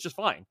talk to him, which is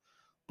fine.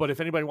 But if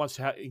anybody wants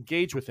to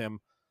engage with him,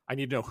 I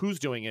need to know who's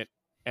doing it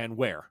and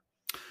where.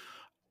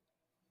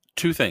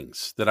 2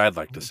 things that I'd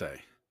like to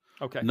say.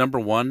 Okay. Number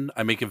 1,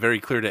 I make it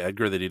very clear to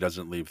Edgar that he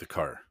doesn't leave the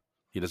car.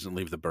 He doesn't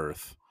leave the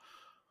berth.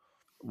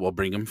 We'll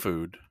bring him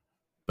food,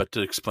 but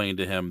to explain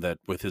to him that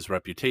with his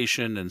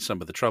reputation and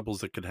some of the troubles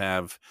that could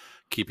have,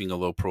 keeping a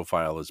low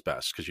profile is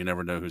best because you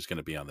never know who's going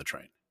to be on the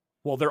train.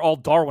 Well, they're all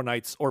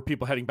Darwinites or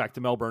people heading back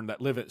to Melbourne that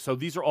live it. So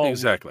these are all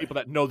people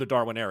that know the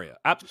Darwin area.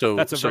 So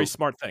that's a very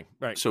smart thing,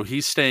 right? So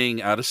he's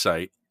staying out of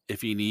sight.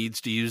 If he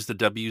needs to use the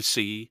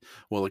WC,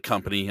 we'll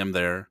accompany him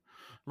there.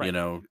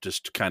 Right.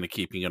 Just kind of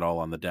keeping it all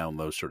on the down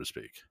low, so to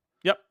speak.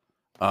 Yep.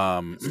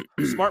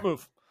 Smart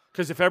move.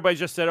 Because if everybody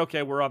just said,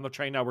 okay, we're on the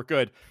train now, we're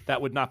good, that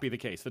would not be the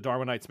case. The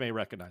Darwinites may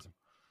recognize him.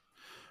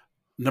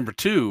 Number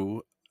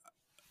 2,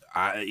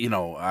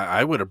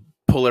 I would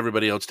pull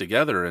everybody else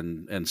together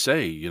and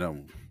say,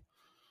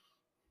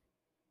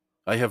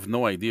 I have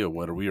no idea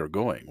where we are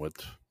going,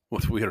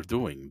 what we are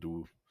doing.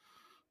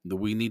 Do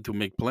we need to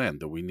make plan?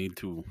 Do we need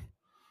to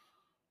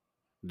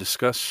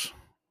discuss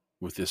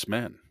with this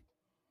man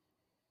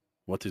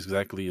what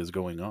exactly is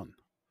going on?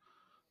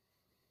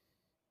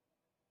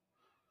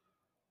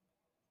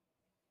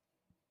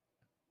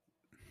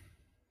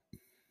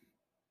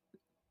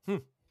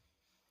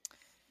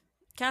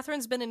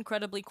 Catherine's been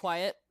incredibly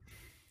quiet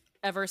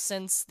ever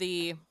since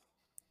the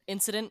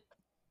incident.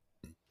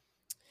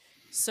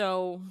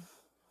 So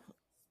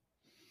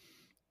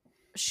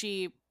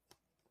she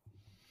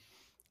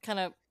kind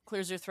of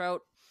clears her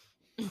throat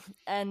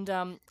and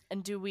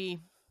do we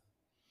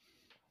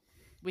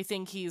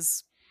think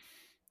he's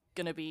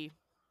gonna be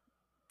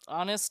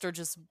honest or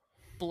just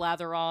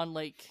blather on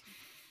like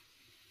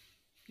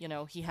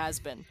he has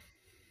been?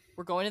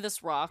 We're going to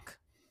this rock.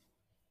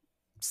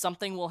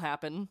 Something will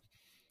happen.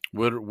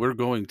 We're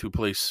going to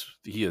place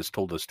he has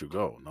told us to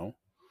go, no?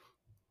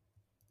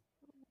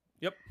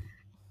 Yep.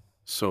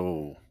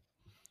 So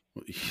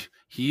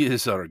he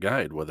is our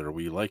guide, whether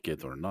we like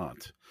it or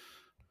not.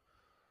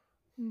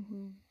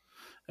 Mm-hmm.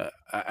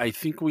 I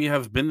think we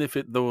have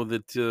benefit, though,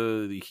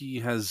 that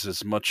he has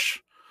as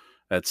much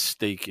at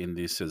stake in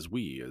this as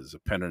we, as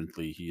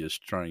apparently he is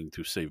trying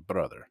to save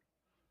brother.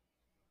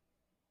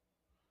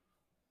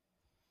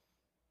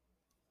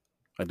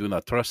 I do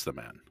not trust the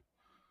man,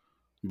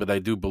 but I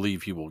do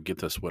believe he will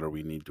get us where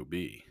we need to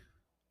be.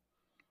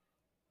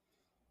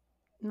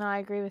 No, I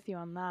agree with you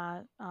on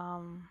that.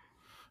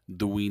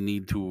 Do we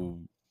need to...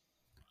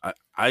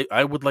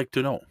 I would like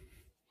to know.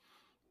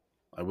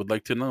 I would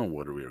like to know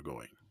where we are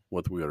going,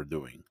 what we are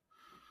doing.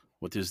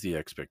 What is the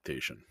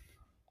expectation?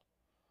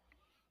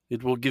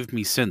 It will give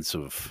me sense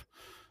of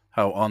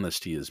how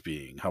honest he is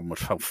being,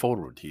 how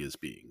forward he is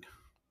being.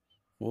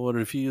 Or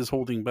if he is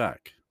holding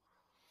back.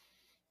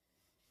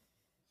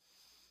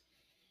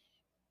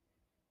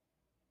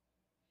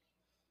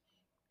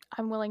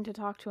 I'm willing to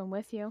talk to him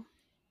with you.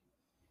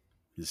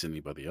 Is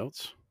anybody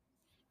else?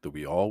 Do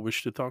we all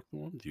wish to talk to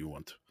him? Do you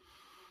want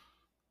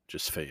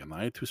just Faye and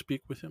I to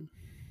speak with him?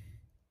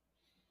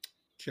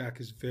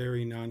 Jack is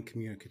very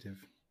non-communicative.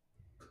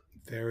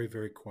 Very,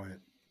 very quiet.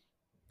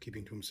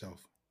 Keeping to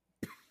himself.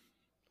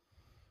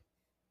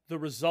 The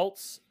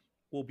results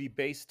will be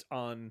based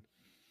on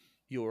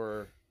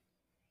your...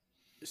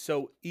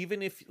 So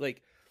even if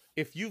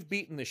you've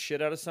beaten the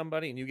shit out of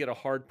somebody and you get a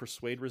hard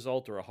persuade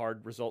result or a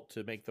hard result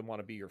to make them want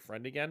to be your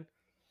friend again,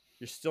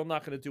 you're still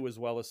not going to do as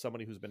well as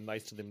somebody who's been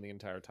nice to them the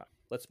entire time.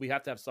 We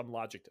have to have some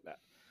logic to that.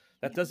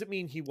 That doesn't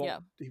mean he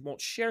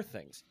won't share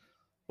things,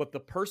 but the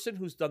person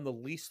who's done the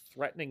least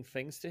threatening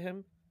things to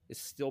him is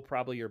still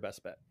probably your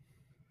best bet.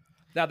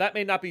 Now that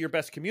may not be your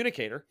best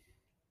communicator.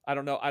 I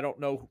don't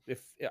know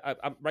if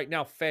I'm right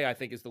now. Faye, I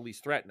think, is the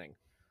least threatening.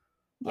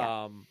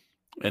 Yeah.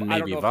 And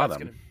maybe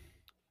Vadam.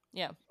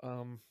 Yeah.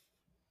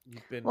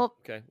 You've been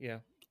okay. Yeah.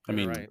 I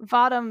mean, right.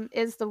 Vadam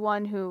is the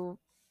one who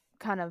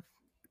kind of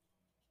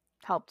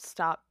helped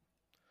stop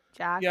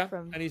Jack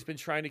from... and he's been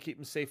trying to keep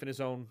him safe in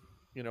his own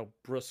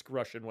brusque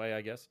Russian way,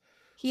 I guess.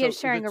 He is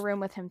sharing a room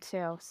with him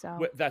too,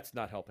 so that's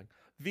not helping.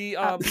 The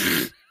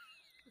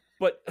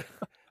but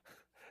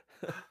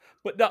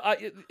but no,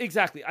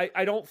 exactly.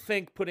 I don't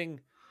think putting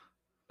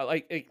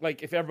like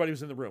if everybody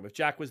was in the room, if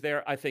Jack was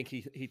there, I think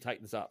he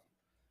tightens up.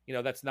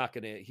 That's not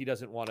gonna. He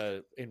doesn't want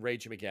to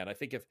enrage him again. I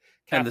think if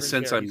and the Catherine's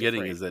sense there, I'm he's getting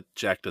afraid. is that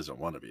Jack doesn't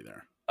want to be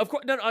there. Of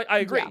course, no, I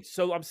agree. Yeah.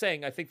 So I'm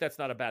saying I think that's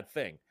not a bad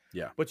thing.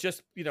 Yeah. But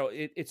just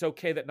it's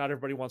okay that not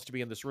everybody wants to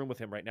be in this room with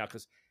him right now,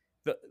 because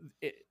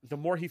the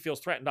more he feels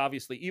threatened,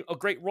 obviously, a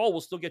great roll will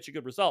still get you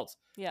good results.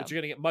 Yeah. But you're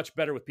going to get much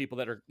better with people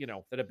that are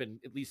that have been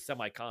at least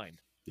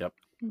semi-kind. Yep.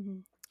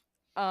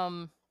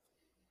 Mm-hmm.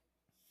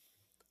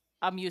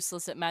 I'm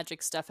useless at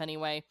magic stuff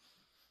anyway.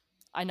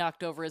 I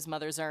knocked over his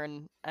mother's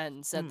urn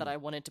and said that I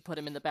wanted to put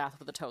him in the bath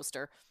with a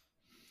toaster.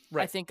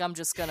 Right. I think I'm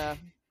just gonna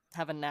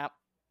have a nap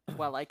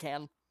while I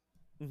can.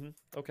 Mm-hmm.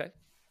 Okay.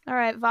 All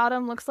right,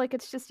 Vadam, looks like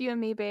it's just you and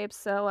me, babe.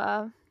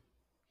 So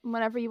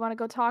whenever you want to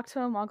go talk to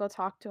him, I'll go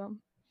talk to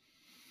him.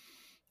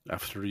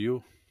 After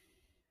you.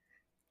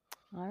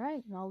 All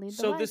right, I'll lead the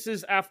So way. this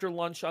is after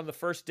lunch on the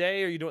first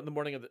day, or you do it in the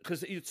morning of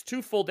because it's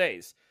 2 full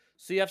days,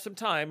 so you have some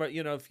time, or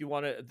if you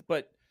want to.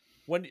 But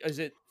when is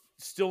it?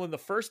 Still in the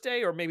first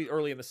day, or maybe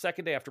early in the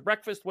second day after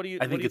breakfast? What do you?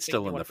 I think you it's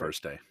still you in the want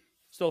first day.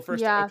 Still first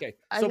Yeah, day. Okay,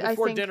 so I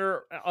before think-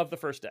 dinner of the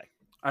first day.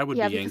 I would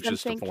Yeah, be because I'm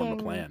anxious to form a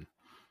thinking- plan.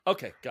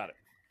 Okay, got it.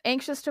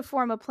 Anxious to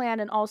form a plan,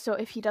 and also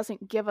if he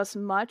doesn't give us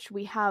much,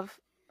 we have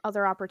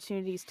other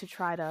opportunities to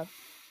try to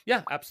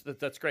Yeah, absolutely.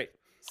 That's great.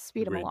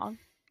 speed him Agreed. along.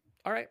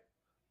 All right.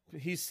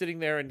 He's sitting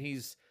there and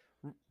he's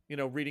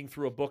reading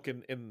through a book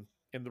in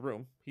the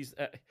room. He's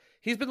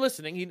been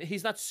listening.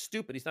 He's not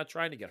stupid. He's not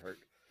trying to get hurt.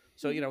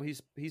 So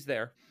he's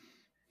there.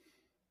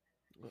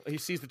 He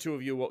sees the two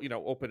of you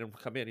open and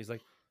come in. He's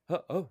like,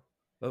 oh,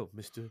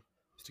 Mr.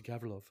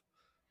 Gavrilov,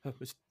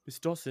 Miss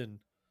Dawson,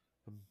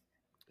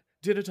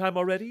 dinner time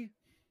already?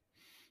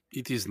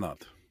 It is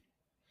not.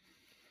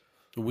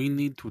 We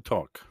need to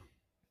talk.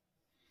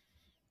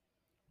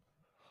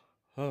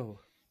 Oh,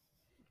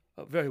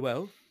 very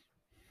well.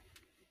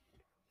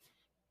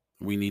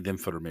 We need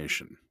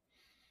information.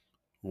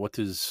 What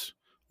is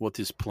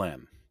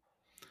plan?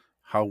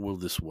 How will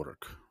this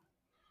work?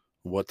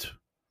 What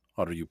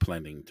are you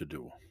planning to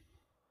do?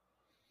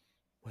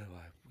 Well,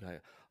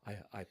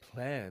 I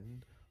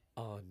plan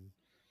on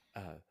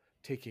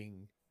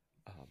taking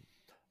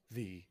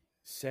the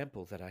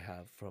sample that I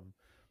have from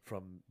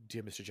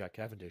dear Mr. Jack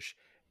Cavendish,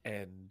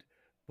 and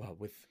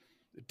with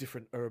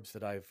different herbs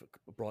that I've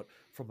brought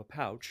from a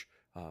pouch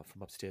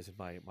from upstairs in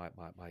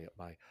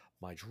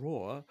my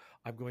drawer,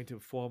 I'm going to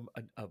form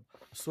a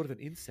sort of an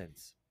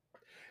incense,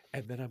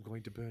 and then I'm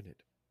going to burn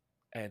it.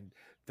 And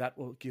that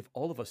will give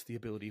all of us the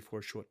ability for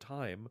a short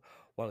time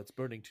while it's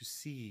burning to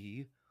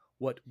see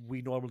what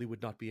we normally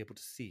would not be able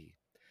to see.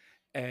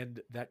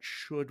 And that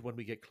should, when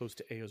we get close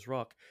to Ao's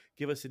Rock,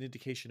 give us an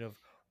indication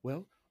of,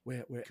 well,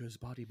 where his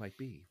body might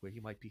be, where he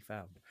might be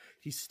found.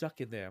 He's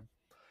stuck in there.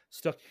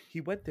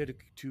 He went there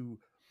to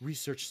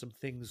research some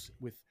things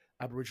with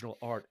Aboriginal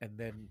art, and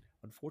then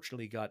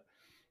unfortunately got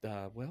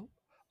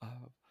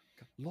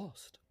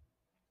lost.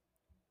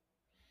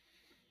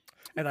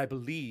 And I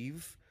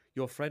believe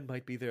your friend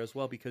might be there as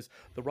well, because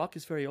the rock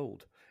is very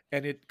old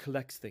and it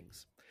collects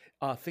things.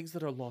 Things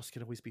that are lost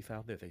can always be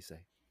found there, they say.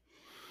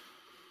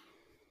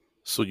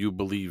 So you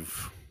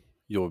believe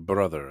your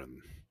brother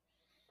and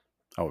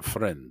our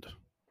friend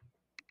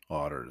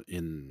are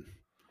in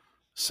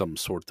some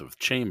sort of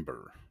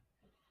chamber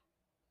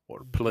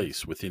or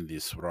place within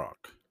this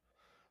rock?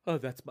 Oh,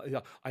 that's my.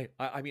 Yeah,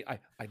 I mean, I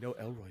know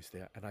Elroy's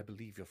there, and I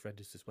believe your friend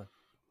is as well.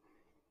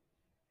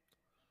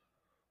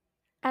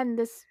 And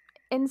this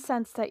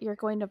incense that you're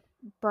going to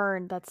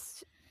burn,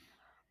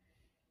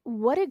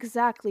 what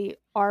exactly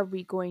are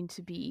we going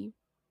to be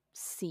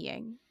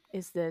seeing?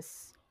 Is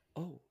this...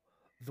 Oh,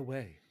 the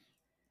way,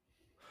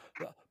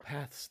 the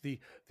paths, the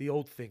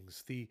old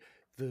things,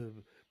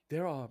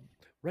 there are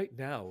right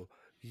now.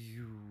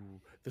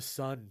 The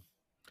sun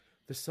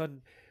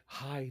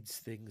hides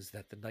things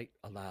that the night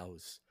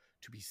allows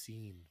to be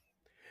seen.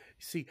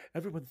 See,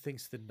 everyone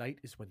thinks the night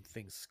is when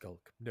things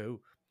skulk.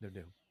 No.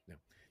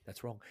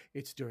 That's wrong.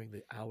 It's during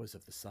the hours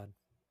of the sun.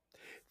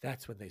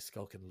 That's when they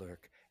skulk and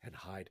lurk and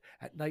hide.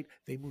 At night,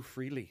 they move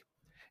freely.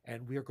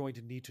 And we are going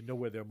to need to know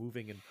where they're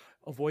moving and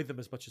avoid them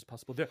as much as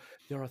possible. There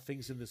are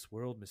things in this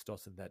world, Miss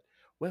Dawson, that,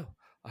 well,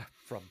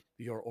 from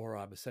your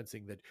aura, I'm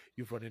sensing that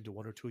you've run into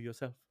one or two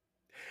yourself.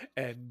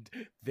 And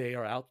they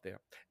are out there.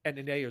 And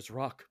in Ayers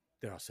Rock,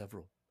 there are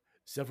several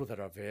that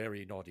are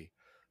very naughty.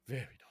 Very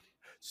naughty.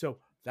 So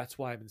that's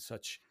why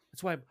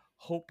I'm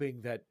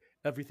hoping that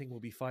everything will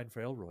be fine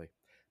for Elroy.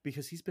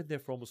 Because he's been there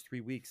for almost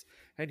 3 weeks,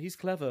 and he's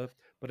clever,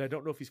 but I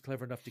don't know if he's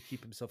clever enough to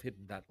keep himself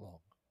hidden that long.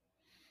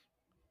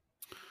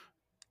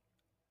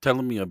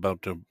 Tell me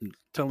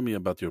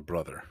about your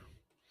brother.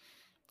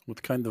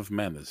 What kind of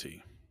man is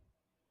he?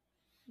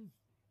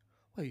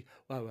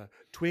 Well,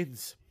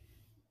 twins.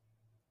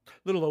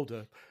 Little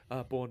older,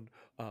 born.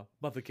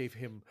 Mother gave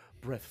him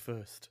breath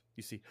first,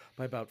 you see,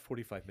 by about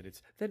 45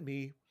 minutes. Then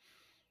me.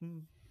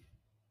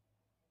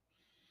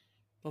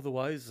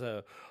 Otherwise,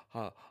 a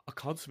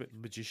consummate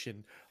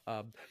magician,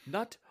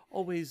 not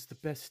always the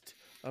best,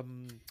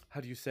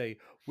 how do you say,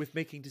 with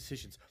making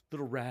decisions.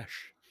 Little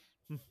rash,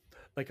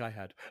 like I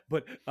had.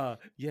 But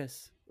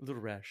yes, a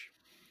little rash.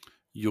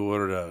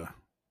 Your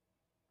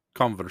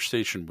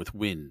conversation with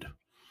Wind,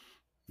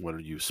 where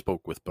you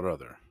spoke with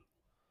brother,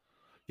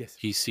 Yes.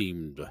 he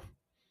seemed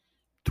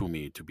to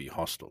me to be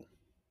hostile.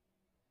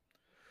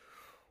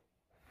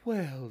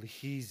 Well,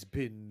 he's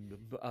been,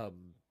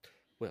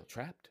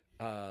 trapped,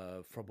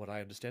 from what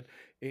I understand,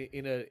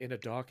 in a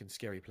dark and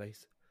scary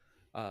place.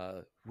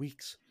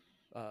 Weeks,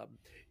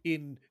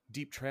 in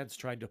deep trance,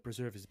 trying to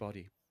preserve his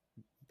body.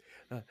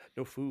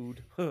 No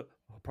food,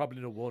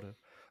 probably no water.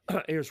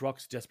 Air's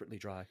rocks desperately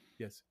dry.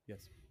 Yes,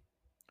 yes.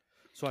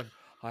 So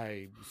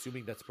I'm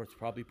assuming that's what's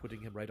probably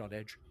putting him right on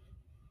edge.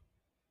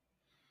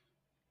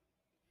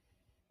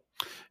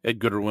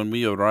 Edgar, when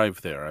we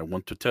arrive there, I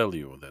want to tell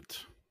you that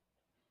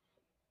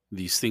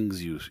these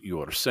things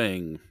you are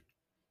saying,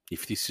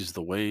 if this is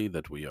the way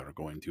that we are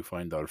going to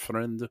find our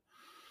friend,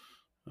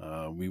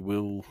 we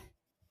will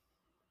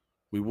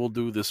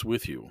do this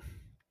with you.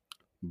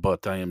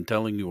 But I am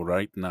telling you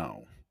right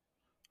now,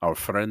 our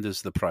friend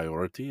is the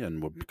priority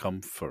and will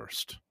come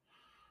first.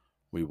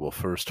 We will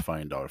first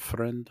find our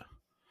friend,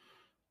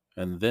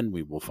 and then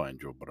we will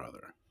find your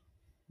brother.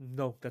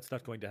 No, that's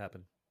not going to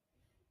happen.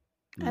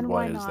 And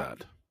why why is not?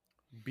 that?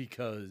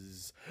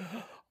 Because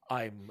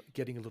I'm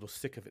getting a little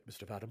sick of it,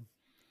 Mr. Vadam.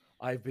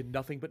 I've been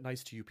nothing but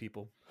nice to you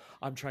people.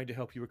 I'm trying to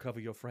help you recover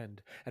your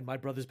friend, and my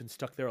brother's been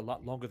stuck there a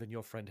lot longer than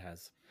your friend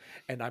has.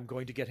 And I'm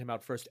going to get him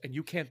out first, and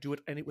you can't do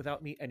it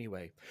without me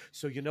anyway.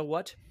 So you know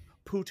what?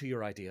 Pooh to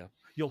your idea.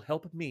 You'll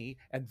help me,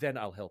 and then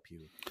I'll help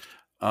you.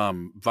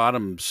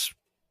 Vadam's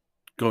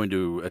going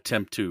to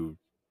attempt to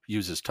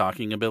use his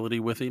talking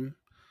ability with him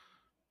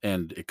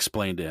and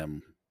explain to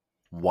him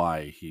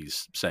why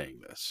he's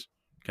saying this.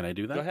 Can I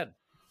do that? Go ahead.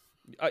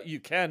 You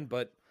can,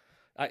 but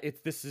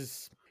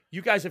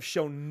you guys have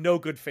shown no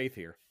good faith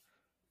here.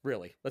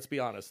 Really, let's be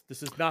honest.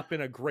 This has not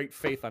been a great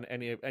faith on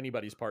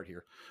anybody's part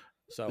here.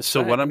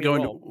 So what I'm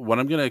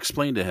going to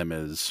explain to him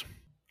is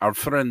our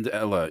friend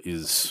Ella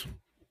is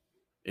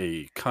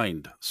a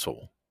kind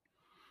soul.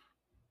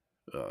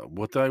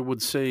 What I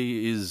would say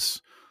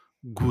is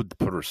good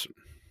person.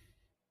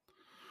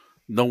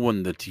 No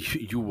one that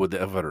you would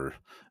ever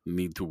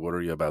need to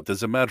worry about.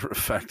 As a matter of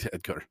fact,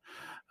 Edgar,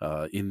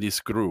 in this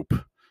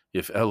group,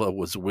 if Ella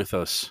was with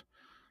us,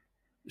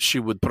 she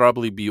would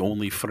probably be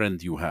only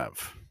friend you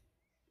have.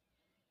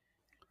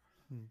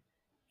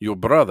 Your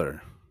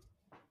brother,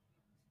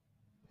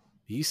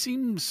 he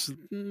seems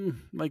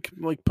like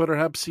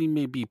perhaps he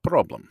may be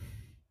problem.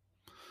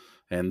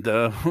 And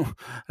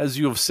as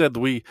you have said,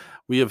 we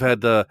have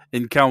had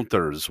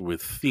encounters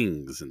with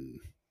things and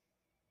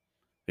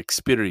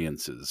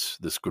experiences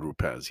this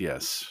group has.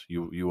 Yes,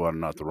 you are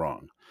not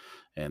wrong.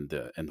 And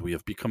we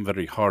have become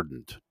very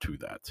hardened to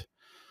that.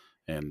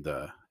 And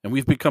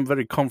we've become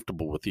very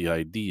comfortable with the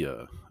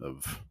idea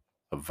of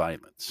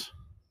violence.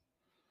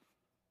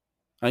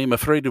 I am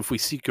afraid if we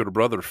seek your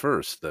brother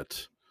first,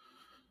 that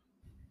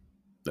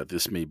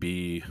this may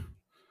be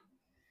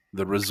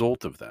the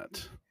result of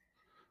that.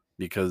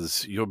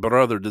 Because your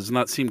brother does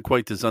not seem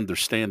quite as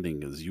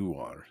understanding as you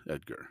are,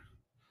 Edgar.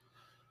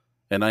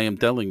 And I am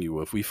telling you,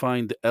 if we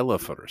find Ella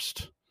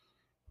first,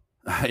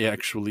 I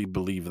actually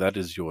believe that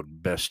is your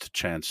best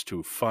chance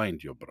to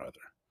find your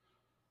brother.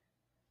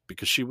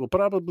 Because she will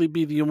probably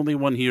be the only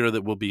one here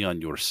that will be on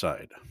your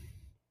side.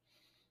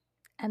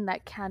 And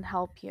that can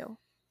help you.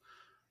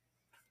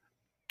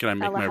 Can I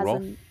make Ella my has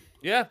roll?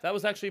 Yeah, that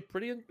was actually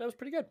pretty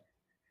good.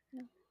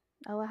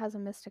 Ella has a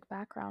mystic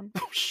background.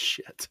 Oh,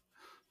 shit.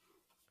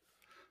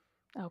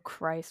 Oh,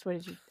 Christ. What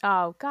did you...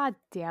 Oh, God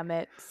damn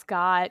it,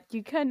 Scott.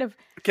 You kind of...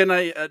 Can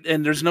I...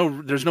 and there's no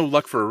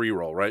luck for a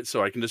reroll, right?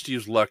 So I can just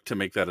use luck to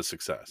make that a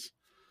success.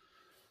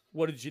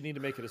 What did you need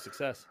to make it a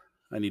success?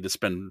 I need to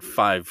spend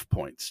 5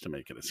 points to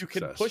make it a success.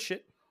 You can push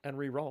it and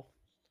re-roll.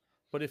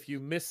 But if you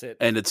miss it...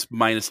 And it's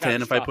minus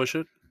 10 if I push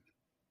it?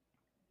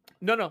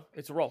 No,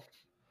 it's a roll.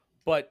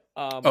 But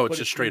it's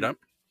just straight up?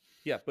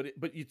 Yeah,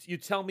 but you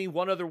tell me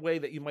one other way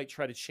that you might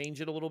try to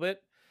change it a little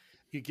bit.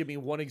 You give me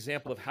one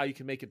example of how you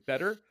can make it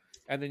better,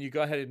 and then you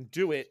go ahead and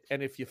do it.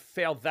 And if you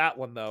fail that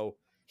one, though,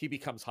 he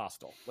becomes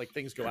hostile. Like,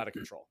 things go out of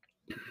control.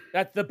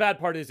 That the bad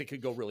part is it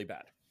could go really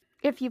bad.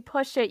 If you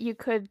push it, you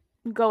could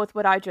go with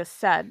what I just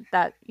said.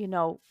 That,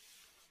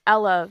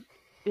 Ella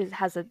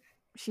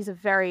she's a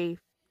very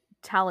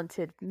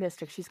talented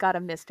mystic. She's got a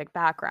mystic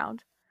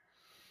background.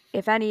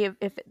 If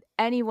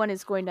anyone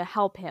is going to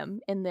help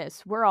him in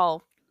this, we're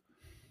all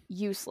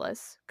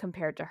useless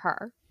compared to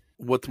her.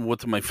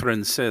 What my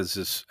friend says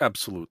is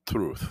absolute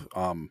truth.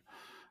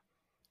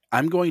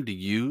 I'm going to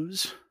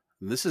use,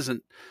 this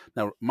isn't,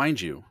 now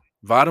mind you,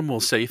 Vadam will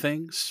say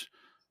things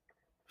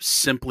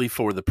simply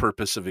for the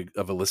purpose of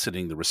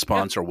eliciting the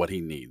response or what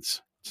he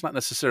needs. It's not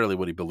necessarily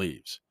what he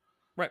believes.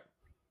 Right.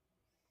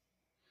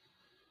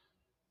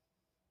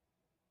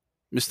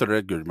 Mr.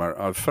 Edgar,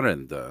 our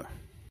friend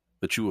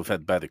that you have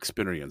had bad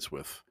experience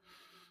with,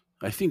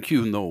 I think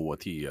you know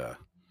what he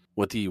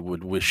what he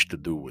would wish to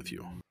do with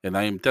you. And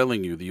I am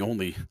telling you, the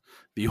only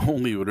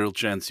real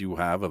chance you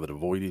have of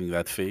avoiding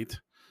that fate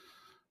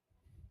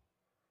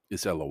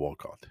is Ella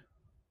Walcott.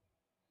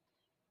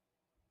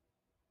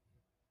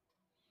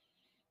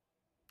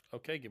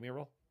 Okay, give me a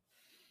roll.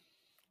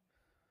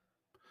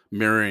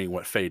 Mirroring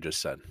what Faye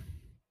just said.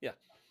 Yeah.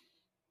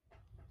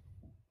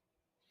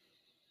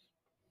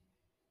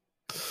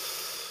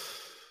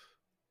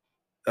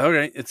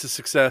 Okay, it's a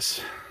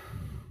success.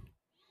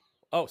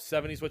 Oh,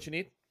 70 is what you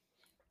need?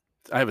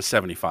 I have a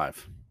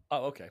 75.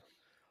 Oh, okay.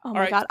 Oh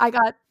my right.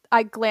 god,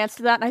 I glanced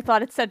at that and I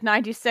thought it said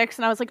 96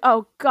 and I was like,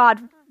 "Oh god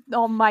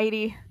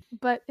almighty."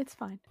 But it's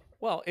fine.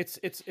 Well, it's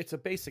a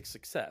basic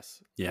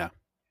success. Yeah.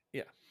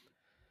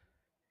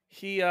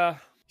 He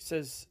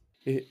says,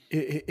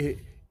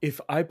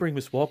 "If I bring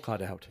Miss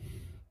Walcott out,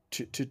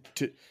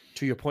 to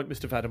your point,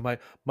 Mr. Vadim,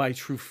 my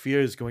true fear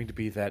is going to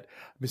be that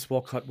Miss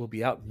Walcott will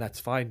be out, and that's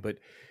fine, but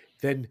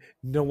then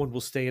no one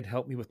will stay and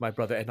help me with my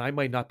brother, and I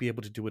might not be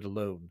able to do it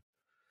alone.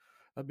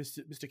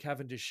 Mr.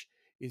 Cavendish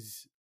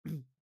is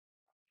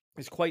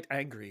is quite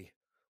angry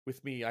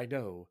with me, I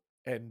know,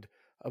 and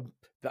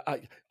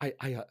I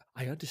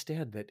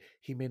understand that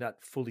he may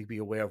not fully be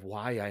aware of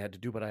why I had to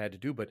do what I had to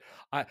do, but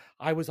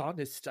I was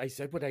honest. I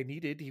said what I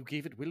needed. He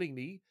gave it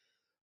willingly.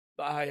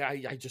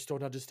 I just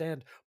don't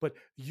understand. But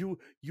you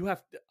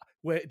have,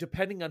 where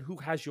depending on who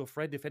has your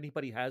friend, if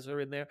anybody has her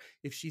in there,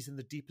 if she's in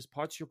the deepest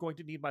parts, you're going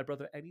to need my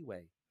brother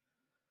anyway.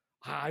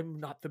 I'm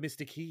not the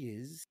mystic he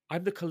is.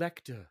 I'm the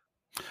collector."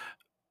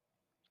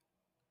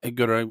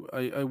 Edgar,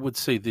 I would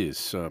say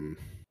this.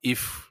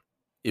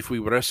 If we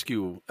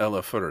rescue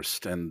Ella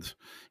first, and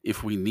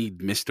if we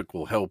need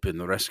mystical help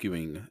in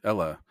rescuing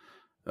Ella,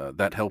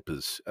 that help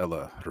is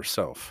Ella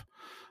herself.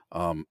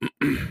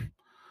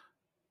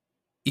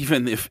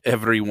 Even if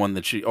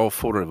everyone all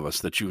four of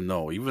us that you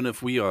know, even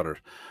if we are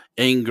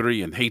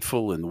angry and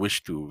hateful and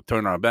wish to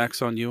turn our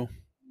backs on you,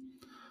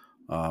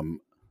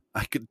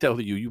 I could tell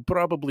you, you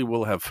probably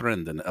will have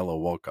friend in Ella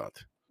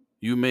Walcott.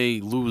 You may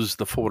lose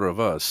the four of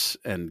us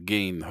and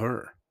gain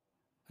her.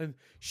 And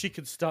she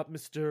can stop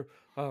Mr.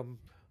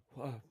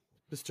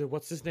 Mr.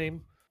 What's his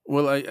name?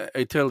 Well,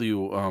 I tell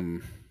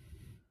you,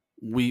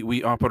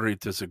 we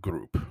operate as a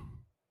group,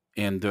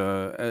 and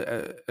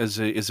as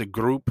a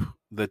group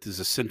that is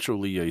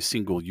essentially a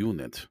single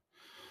unit.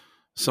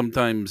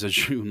 Sometimes,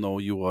 as you know,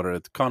 you are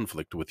at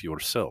conflict with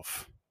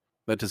yourself.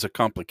 That is a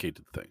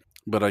complicated thing.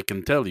 But I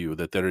can tell you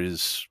that there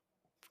is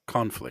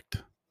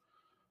conflict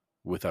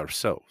with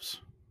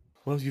ourselves.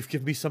 Well, you've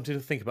given me something to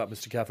think about,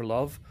 Mr.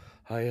 Gavrilov.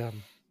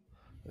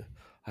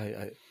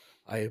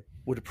 I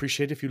would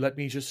appreciate if you let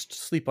me just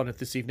sleep on it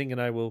this evening,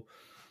 and I will,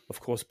 of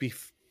course,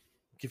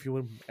 give you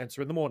an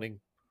answer in the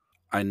morning.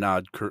 I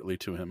nod curtly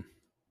to him.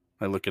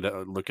 I look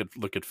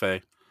at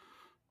Faye.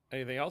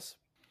 Anything else?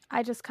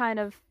 I just kind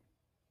of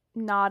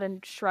nod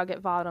and shrug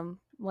at Vadim,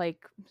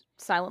 like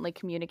silently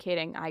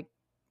communicating. I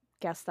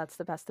guess that's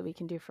the best that we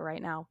can do for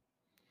right now.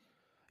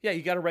 Yeah,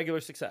 you got a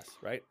regular success,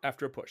 right?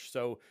 After a push.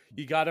 So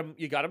you got him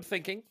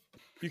thinking.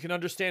 You can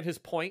understand his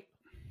point.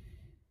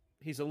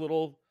 He's a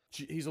little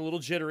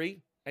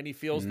jittery, and he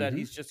feels that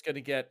he's just going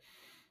to get,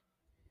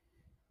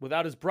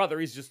 without his brother,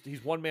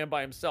 he's one man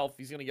by himself.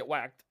 He's going to get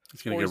whacked.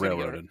 He's going to get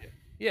railroaded.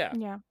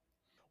 Yeah.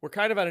 We're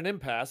kind of at an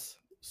impasse,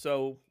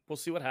 so we'll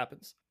see what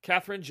happens.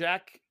 Catherine,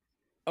 Jack.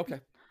 Okay.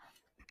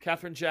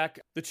 Catherine, Jack,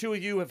 the two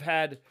of you have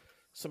had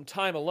some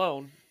time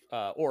alone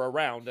or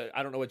around.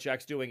 I don't know what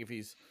Jack's doing. If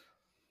he's...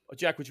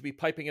 Jack, would you be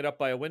piping it up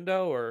by a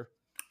window, or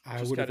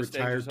I would have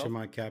retired to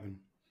my cabin.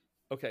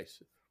 Okay,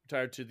 so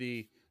retired to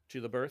the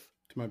berth?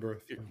 To my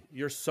berth.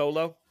 You're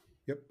solo?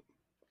 Yep.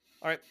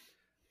 All right.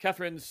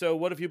 Catherine, so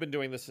what have you been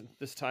doing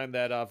this time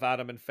that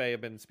Vadim and Faye have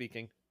been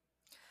speaking?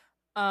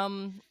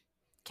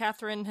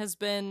 Catherine has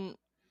been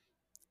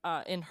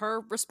in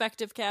her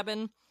respective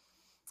cabin,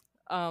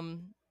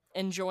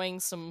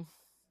 enjoying some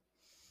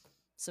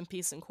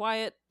peace and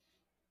quiet.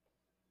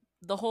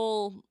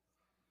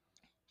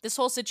 This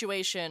whole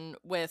situation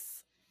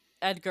with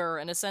Edgar,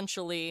 and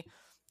essentially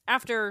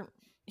after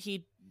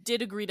he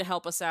did agree to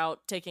help us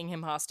out, taking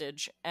him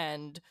hostage,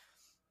 and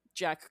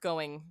Jack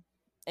going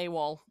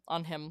AWOL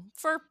on him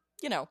for,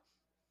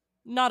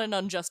 not an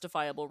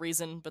unjustifiable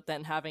reason, but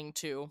then having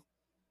to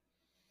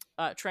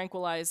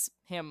tranquilize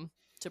him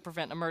to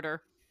prevent a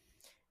murder,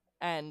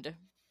 and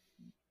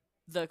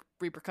the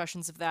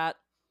repercussions of that.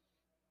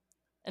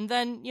 And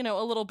then,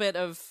 a little bit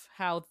of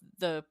how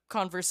the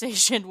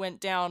conversation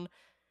went down,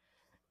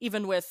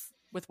 even with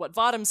what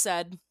Vadim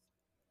said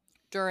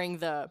during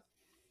the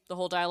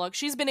whole dialogue.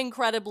 She's been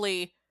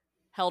incredibly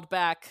held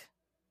back,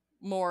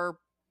 more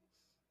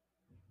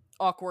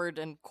awkward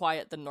and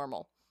quiet than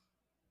normal.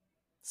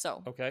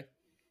 So okay,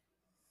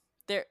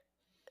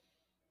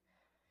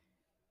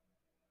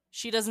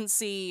 she doesn't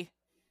see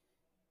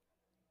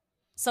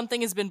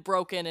something has been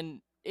broken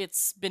and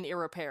it's been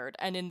irrepaired.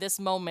 And in this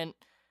moment,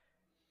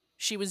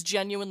 she was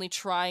genuinely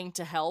trying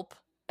to help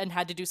and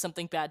had to do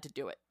something bad to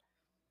do it.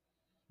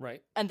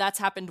 Right. And that's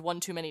happened one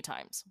too many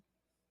times.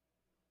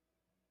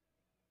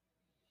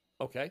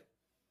 Okay.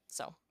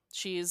 So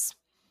she's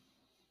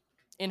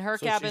in her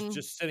So cabin. she's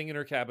just sitting in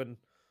her cabin.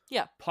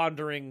 Yeah.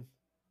 Pondering.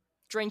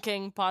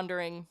 Drinking,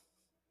 pondering.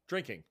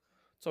 Drinking.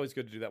 It's always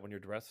good to do that when you're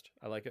dressed.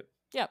 I like it.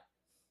 Yeah.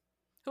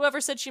 Whoever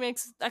said she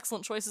makes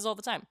excellent choices all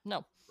the time?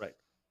 No. Right.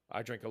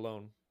 I drink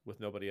alone with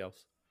nobody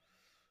else.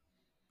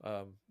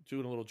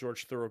 Doing a little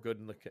George Thorogood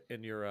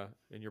in your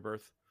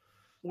berth.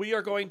 We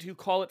are going to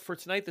call it for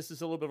tonight. This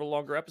is a little bit of a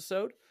longer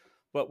episode,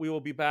 but we will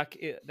be back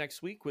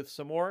next week with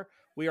some more.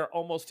 We are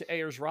almost to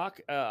Ayers Rock,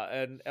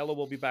 and Ella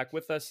will be back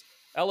with us.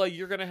 Ella,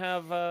 you're going to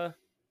have...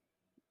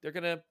 they're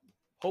going to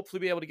hopefully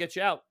be able to get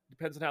you out.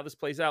 Depends on how this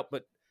plays out,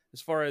 but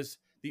as far as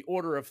the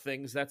order of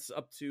things, that's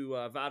up to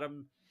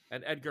Vadim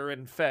and Edgar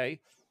and Faye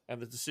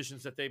and the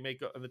decisions that they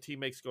make and the team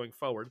makes going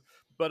forward.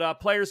 But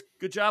players,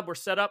 good job. We're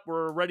set up.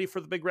 We're ready for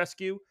the big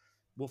rescue.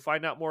 We'll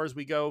find out more as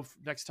we go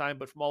next time.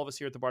 But from all of us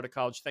here at the Bardic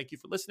College, thank you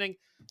for listening,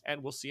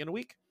 and we'll see you in a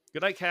week.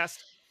 Good night,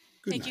 cast.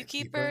 Thank you,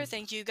 Keeper.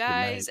 Thank you,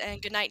 guys,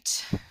 and good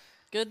night.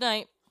 Good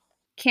night.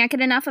 Can't get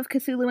enough of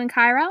Cthulhu in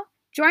Cairo?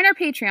 Join our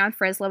Patreon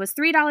for as low as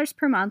 $3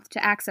 per month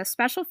to access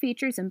special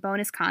features and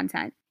bonus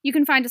content. You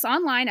can find us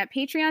online at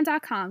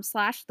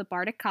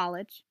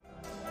patreon.com/thebardic-college.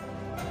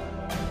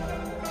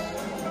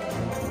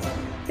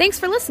 Thanks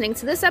for listening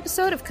to this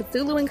episode of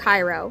Cthulhu in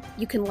Cairo.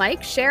 You can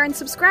like, share, and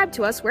subscribe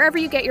to us wherever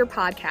you get your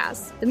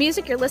podcasts. The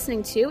music you're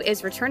listening to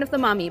is Return of the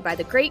Mummy by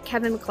the great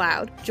Kevin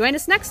MacLeod. Join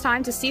us next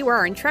time to see where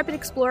our intrepid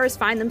explorers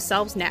find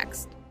themselves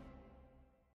next.